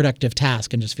the productive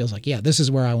task and just feels like, yeah, this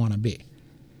is where I want to be.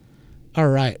 All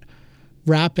right.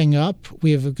 Wrapping up,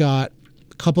 we've got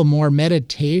a couple more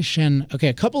meditation. Okay,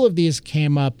 a couple of these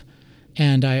came up,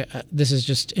 and this is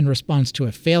just in response to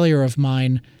a failure of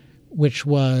mine, which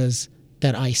was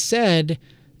that I said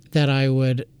that I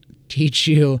would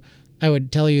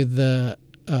tell you the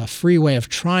free way of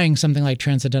trying something like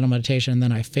transcendental meditation, and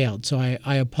then I failed. So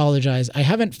I apologize. I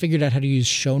haven't figured out how to use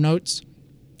show notes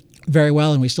very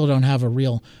well, and we still don't have a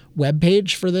real web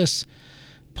page for this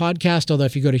podcast, although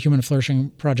if you go to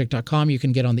humanflourishingproject.com, you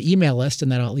can get on the email list,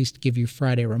 and that'll at least give you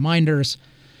Friday reminders.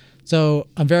 So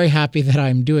I'm very happy that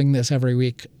I'm doing this every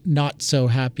week. Not so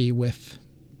happy with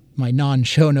my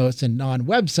non-show notes and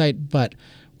non-website, but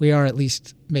we are at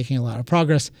least making a lot of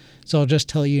progress. So I'll just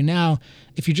tell you now,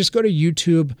 if you just go to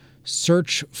YouTube,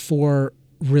 search for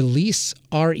Release,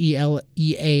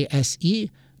 RELEASE,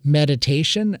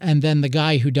 meditation, and then the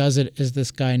guy who does it is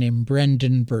this guy named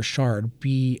Brendan Burchard,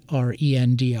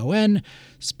 BRENDON,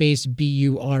 space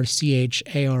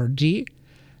BURCHARD.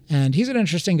 And he's an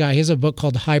interesting guy. He has a book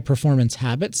called High Performance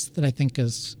Habits that I think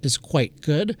is quite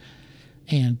good.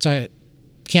 And so I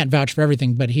can't vouch for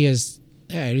everything, but he's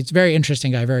a very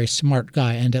interesting guy, very smart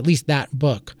guy. And at least that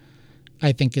book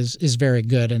I think is very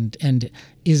good and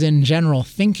is in general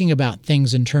thinking about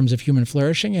things in terms of human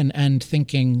flourishing and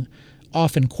thinking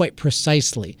often quite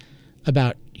precisely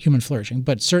about human flourishing.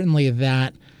 But certainly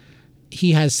that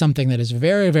he has something that is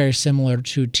very, very similar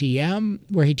to TM,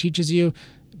 where he teaches you,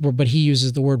 but he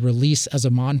uses the word release as a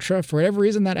mantra. For whatever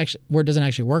reason, that word doesn't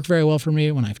actually work very well for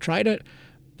me when I've tried it,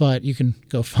 but you can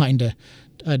go find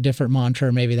a different mantra,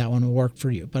 or maybe that one will work for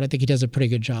you. But I think he does a pretty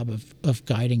good job of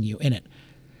guiding you in it.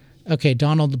 Okay,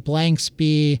 Donald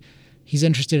Blanksby, he's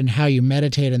interested in how you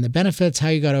meditate and the benefits, how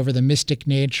you got over the mystic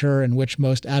nature in which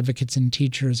most advocates and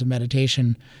teachers of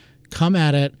meditation come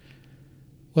at it.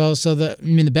 Well, so the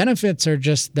benefits are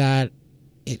just that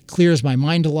it clears my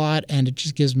mind a lot and it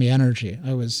just gives me energy.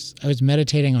 I was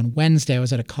meditating on Wednesday. I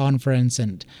was at a conference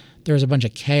and there was a bunch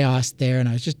of chaos there, and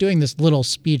I was just doing this little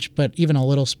speech, but even a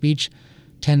little speech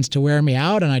tends to wear me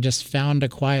out, and I just found a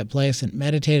quiet place and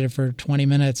meditated for 20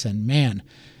 minutes, and man,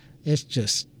 it's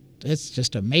just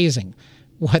amazing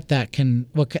what that can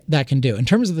do. In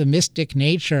terms of the mystic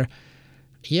nature,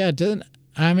 yeah, it didn't,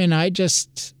 I mean, I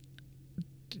just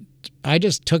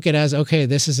took it as, okay,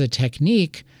 this is a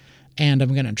technique, and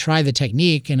I'm going to try the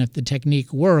technique, and if the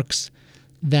technique works,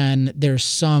 then there's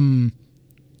some,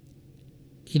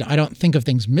 I don't think of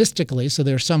things mystically, so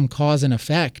there's some cause and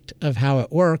effect of how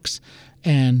it works,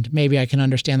 and maybe I can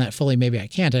understand that fully, maybe I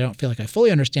can't. I don't feel like I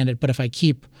fully understand it, but if I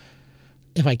keep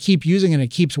using it and it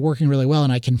keeps working really well,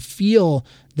 and I can feel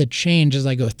the change as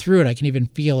I go through it, I can even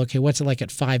feel, okay, what's it like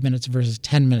at 5 minutes versus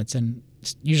 10 minutes? And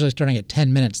usually starting at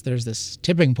 10 minutes, there's this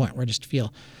tipping point where I just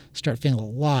start feeling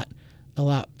a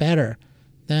lot better.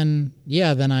 Then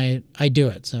I do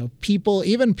it. So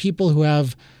even people who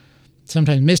have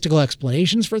sometimes mystical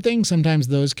explanations for things, sometimes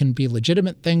those can be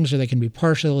legitimate things or they can be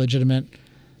partially legitimate.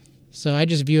 So I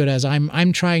just view it as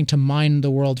I'm trying to mine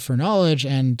the world for knowledge,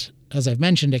 and as I've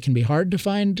mentioned, it can be hard to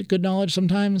find good knowledge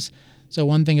sometimes. So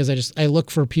one thing is I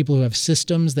look for people who have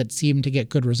systems that seem to get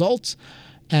good results,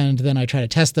 and then I try to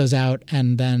test those out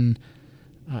and then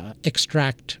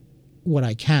extract what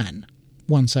I can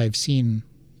once I've seen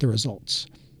the results.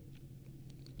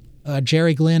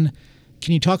 Jerry Glynn,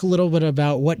 can you talk a little bit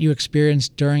about what you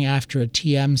experienced during after a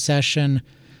TM session,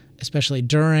 especially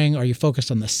during? Are you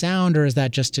focused on the sound, or is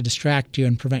that just to distract you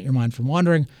and prevent your mind from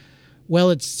wandering? Well,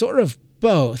 it's sort of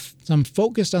both. So I'm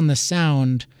focused on the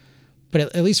sound, but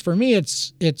at least for me,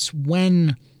 it's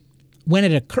when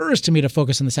it occurs to me to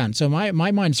focus on the sound. So my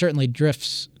mind certainly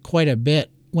drifts quite a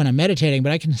bit when I'm meditating,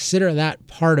 but I consider that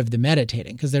part of the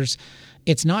meditating, because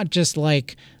it's not just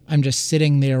like I'm just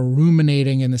sitting there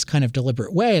ruminating in this kind of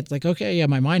deliberate way. It's like, okay, yeah,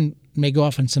 my mind may go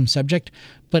off on some subject,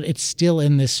 but it's still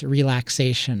in this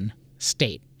relaxation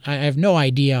state. I have no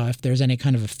idea if there's any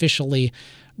kind of officially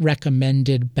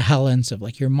recommended balance of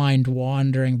like your mind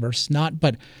wandering versus not,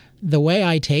 but the way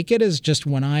I take it is just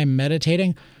when I'm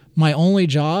meditating, my only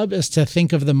job is to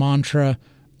think of the mantra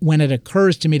when it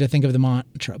occurs to me to think of the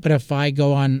mantra. But if I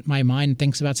go on, my mind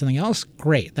thinks about something else,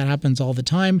 great. That happens all the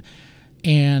time.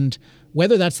 And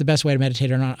whether that's the best way to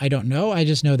meditate or not, I don't know. I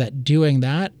just know that doing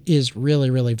that is really,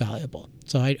 really valuable.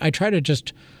 So I try to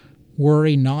just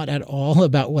worry not at all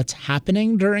about what's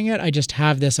happening during it. I just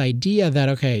have this idea that,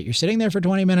 okay, you're sitting there for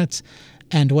 20 minutes,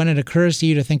 and when it occurs to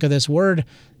you to think of this word,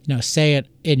 say it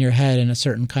in your head in a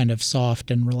certain kind of soft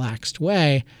and relaxed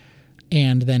way,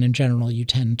 and then in general you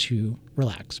tend to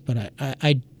relax. But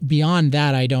I beyond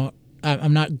that,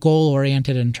 I'm not goal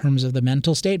oriented in terms of the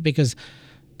mental state, because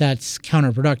that's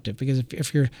counterproductive. Because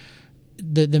if you're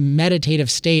the meditative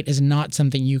state is not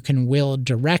something you can will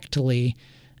directly,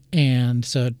 and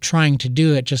so trying to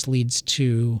do it just leads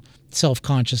to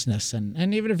self-consciousness.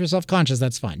 And even if you're self-conscious,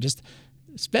 that's fine. Just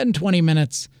spend 20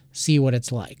 minutes, see what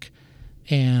it's like.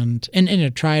 And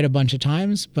try it a bunch of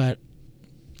times, but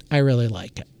I really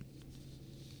like it.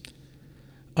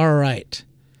 All right.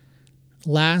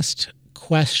 Last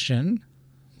question.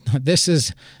 This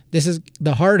is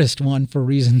the hardest one for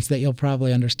reasons that you'll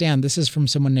probably understand. This is from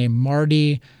someone named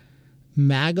Marty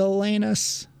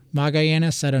Magallanes.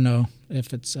 I don't know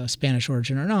if it's Spanish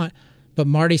origin or not, but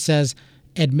Marty says,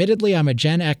 admittedly, I'm a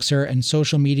Gen Xer and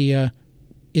social media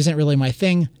isn't really my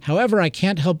thing. However, I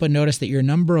can't help but notice that your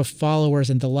number of followers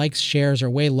and the likes shares are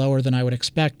way lower than I would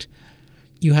expect.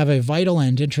 You have a vital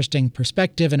and interesting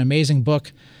perspective, an amazing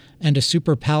book, and a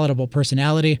super palatable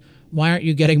personality. Why aren't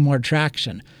you getting more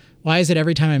traction? Why is it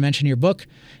every time I mention your book,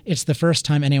 it's the first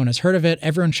time anyone has heard of it?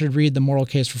 Everyone should read The Moral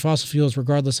Case for Fossil Fuels,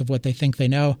 regardless of what they think they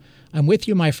know. I'm with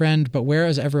you, my friend, but where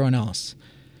is everyone else?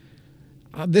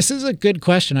 This is a good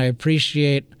question. I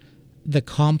appreciate the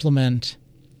compliment.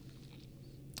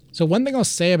 So one thing I'll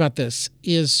say about this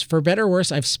is, for better or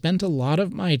worse, I've spent a lot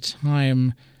of my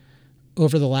time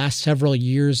over the last several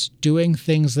years doing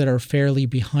things that are fairly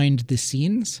behind the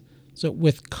scenes. So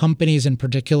with companies in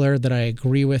particular that I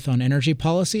agree with on energy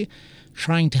policy,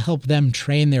 trying to help them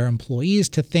train their employees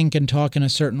to think and talk in a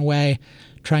certain way,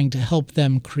 trying to help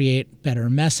them create better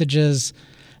messages,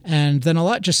 and then a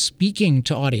lot just speaking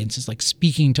to audiences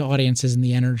in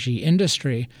the energy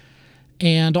industry.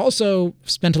 And also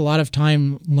spent a lot of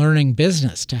time learning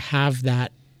business to have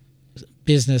that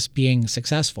business being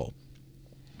successful.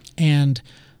 And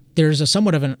there's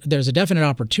a definite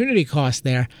opportunity cost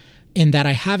there, in that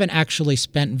I haven't actually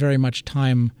spent very much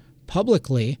time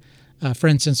publicly. For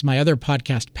instance, my other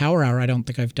podcast, Power Hour, I don't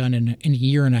think I've done in a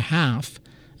year and a half.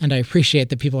 And I appreciate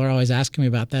that people are always asking me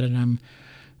about that, and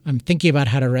I'm thinking about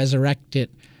how to resurrect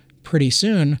it pretty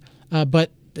soon.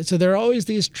 But so there are always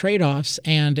these trade-offs,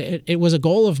 and it was a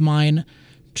goal of mine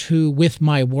to, with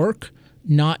my work,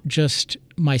 not just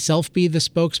myself be the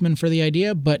spokesman for the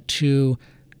idea, but to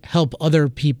help other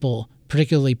people,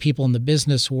 particularly people in the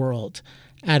business world,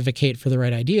 advocate for the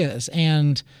right ideas.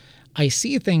 And I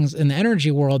see things in the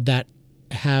energy world that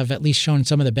have at least shown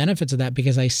some of the benefits of that,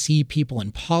 because I see people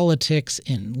in politics,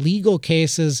 in legal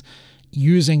cases,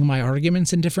 using my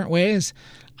arguments in different ways.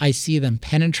 I see them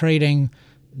penetrating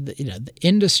the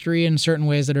industry in certain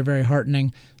ways that are very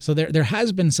heartening. So there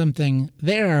has been something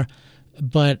there,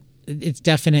 but it's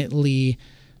definitely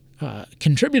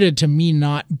contributed to me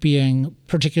not being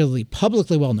particularly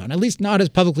publicly well known, at least not as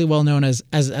publicly well known as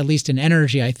at least in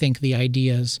energy I think the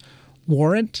ideas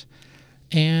warrant.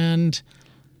 And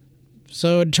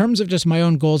so in terms of just my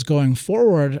own goals going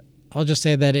forward, I'll just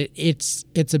say that it's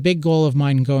a big goal of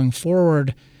mine going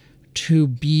forward to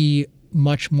be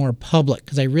much more public,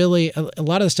 because I really, a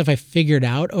lot of the stuff I figured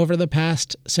out over the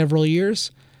past several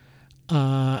years,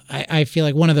 I feel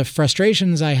like one of the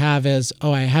frustrations I have is,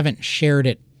 I haven't shared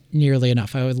it nearly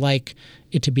enough. I would like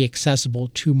it to be accessible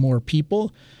to more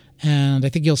people. And I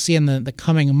think you'll see in the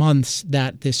coming months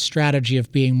that this strategy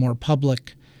of being more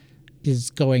public is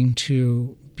going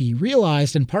to be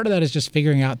realized. And part of that is just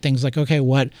figuring out things like, okay,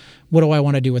 what do I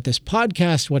want to do with this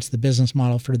podcast? What's the business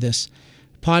model for this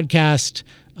podcast?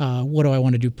 What do I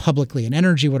want to do publicly in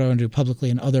energy? What do I want to do publicly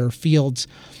in other fields?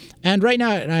 And right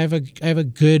now I have a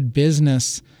good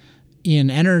business in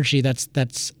energy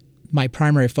that's my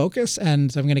primary focus,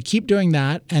 and so I'm going to keep doing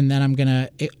that, and then I'm going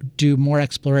to do more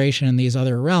exploration in these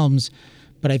other realms.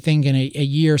 But I think in a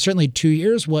year, certainly 2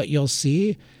 years, what you'll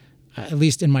see, at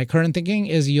least in my current thinking,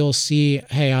 is you'll see,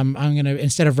 hey, I'm going to,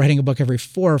 instead of writing a book every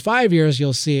 4 or 5 years,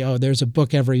 you'll see, there's a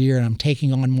book every year, and I'm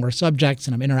taking on more subjects,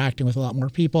 and I'm interacting with a lot more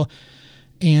people.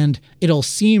 And it'll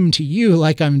seem to you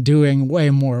like I'm doing way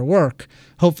more work.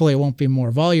 Hopefully it won't be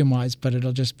more volume-wise, but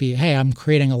it'll just be, hey, I'm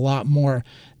creating a lot more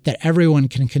that everyone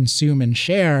can consume and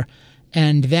share,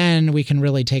 and then we can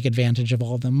really take advantage of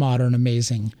all the modern,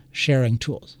 amazing sharing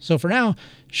tools. So for now,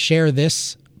 share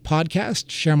this podcast,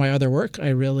 share my other work. I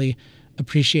really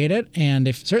appreciate it. And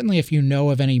if you know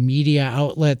of any media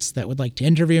outlets that would like to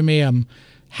interview me, I'm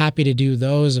happy to do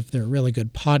those if they're really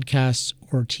good podcasts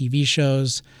or TV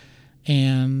shows.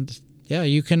 And yeah,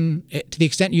 you can, to the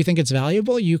extent you think it's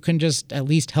valuable, you can just at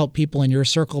least help people in your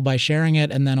circle by sharing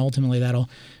it. And then ultimately that'll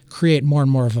create more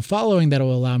and more of a following that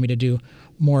will allow me to do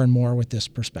more and more with this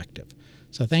perspective.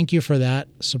 So thank you for that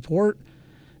support.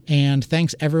 And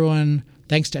thanks to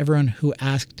everyone who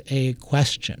asked a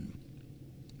question.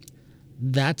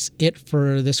 That's it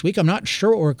for this week. I'm not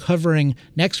sure what we're covering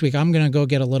next week. I'm going to go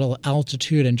get a little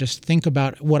altitude and just think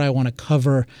about what I want to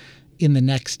cover in the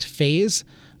next phase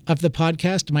of the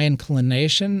podcast. My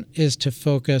inclination is to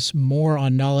focus more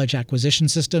on knowledge acquisition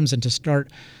systems and to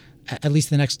start, at least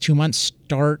the next 2 months,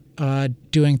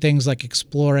 doing things like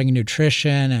exploring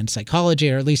nutrition and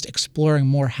psychology, or at least exploring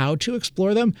more how to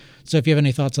explore them. So if you have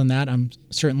any thoughts on that, I'm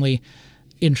certainly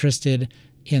interested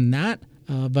in that.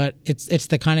 But it's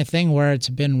the kind of thing where it's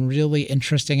been really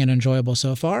interesting and enjoyable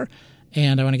so far.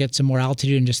 And I want to get some more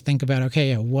altitude and just think about,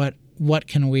 okay, what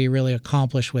can we really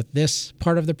accomplish with this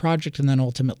part of the project, and then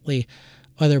ultimately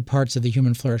other parts of the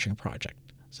Human Flourishing Project.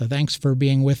 So thanks for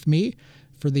being with me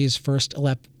for these first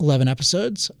 11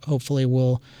 episodes. Hopefully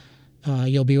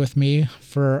you'll be with me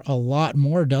for a lot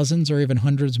more, dozens or even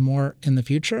hundreds more in the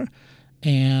future,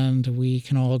 and we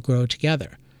can all grow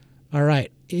together. All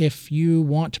right. If you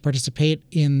want to participate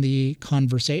in the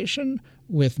conversation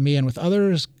with me and with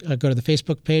others, go to the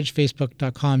Facebook page,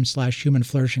 facebook.com/Human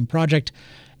Flourishing Project.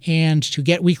 And to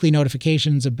get weekly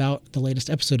notifications about the latest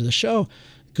episode of the show,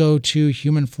 go to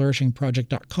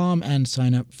humanflourishingproject.com and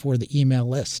sign up for the email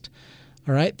list.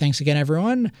 All right. Thanks again,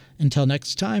 everyone. Until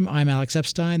next time, I'm Alex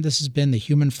Epstein. This has been the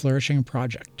Human Flourishing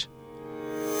Project.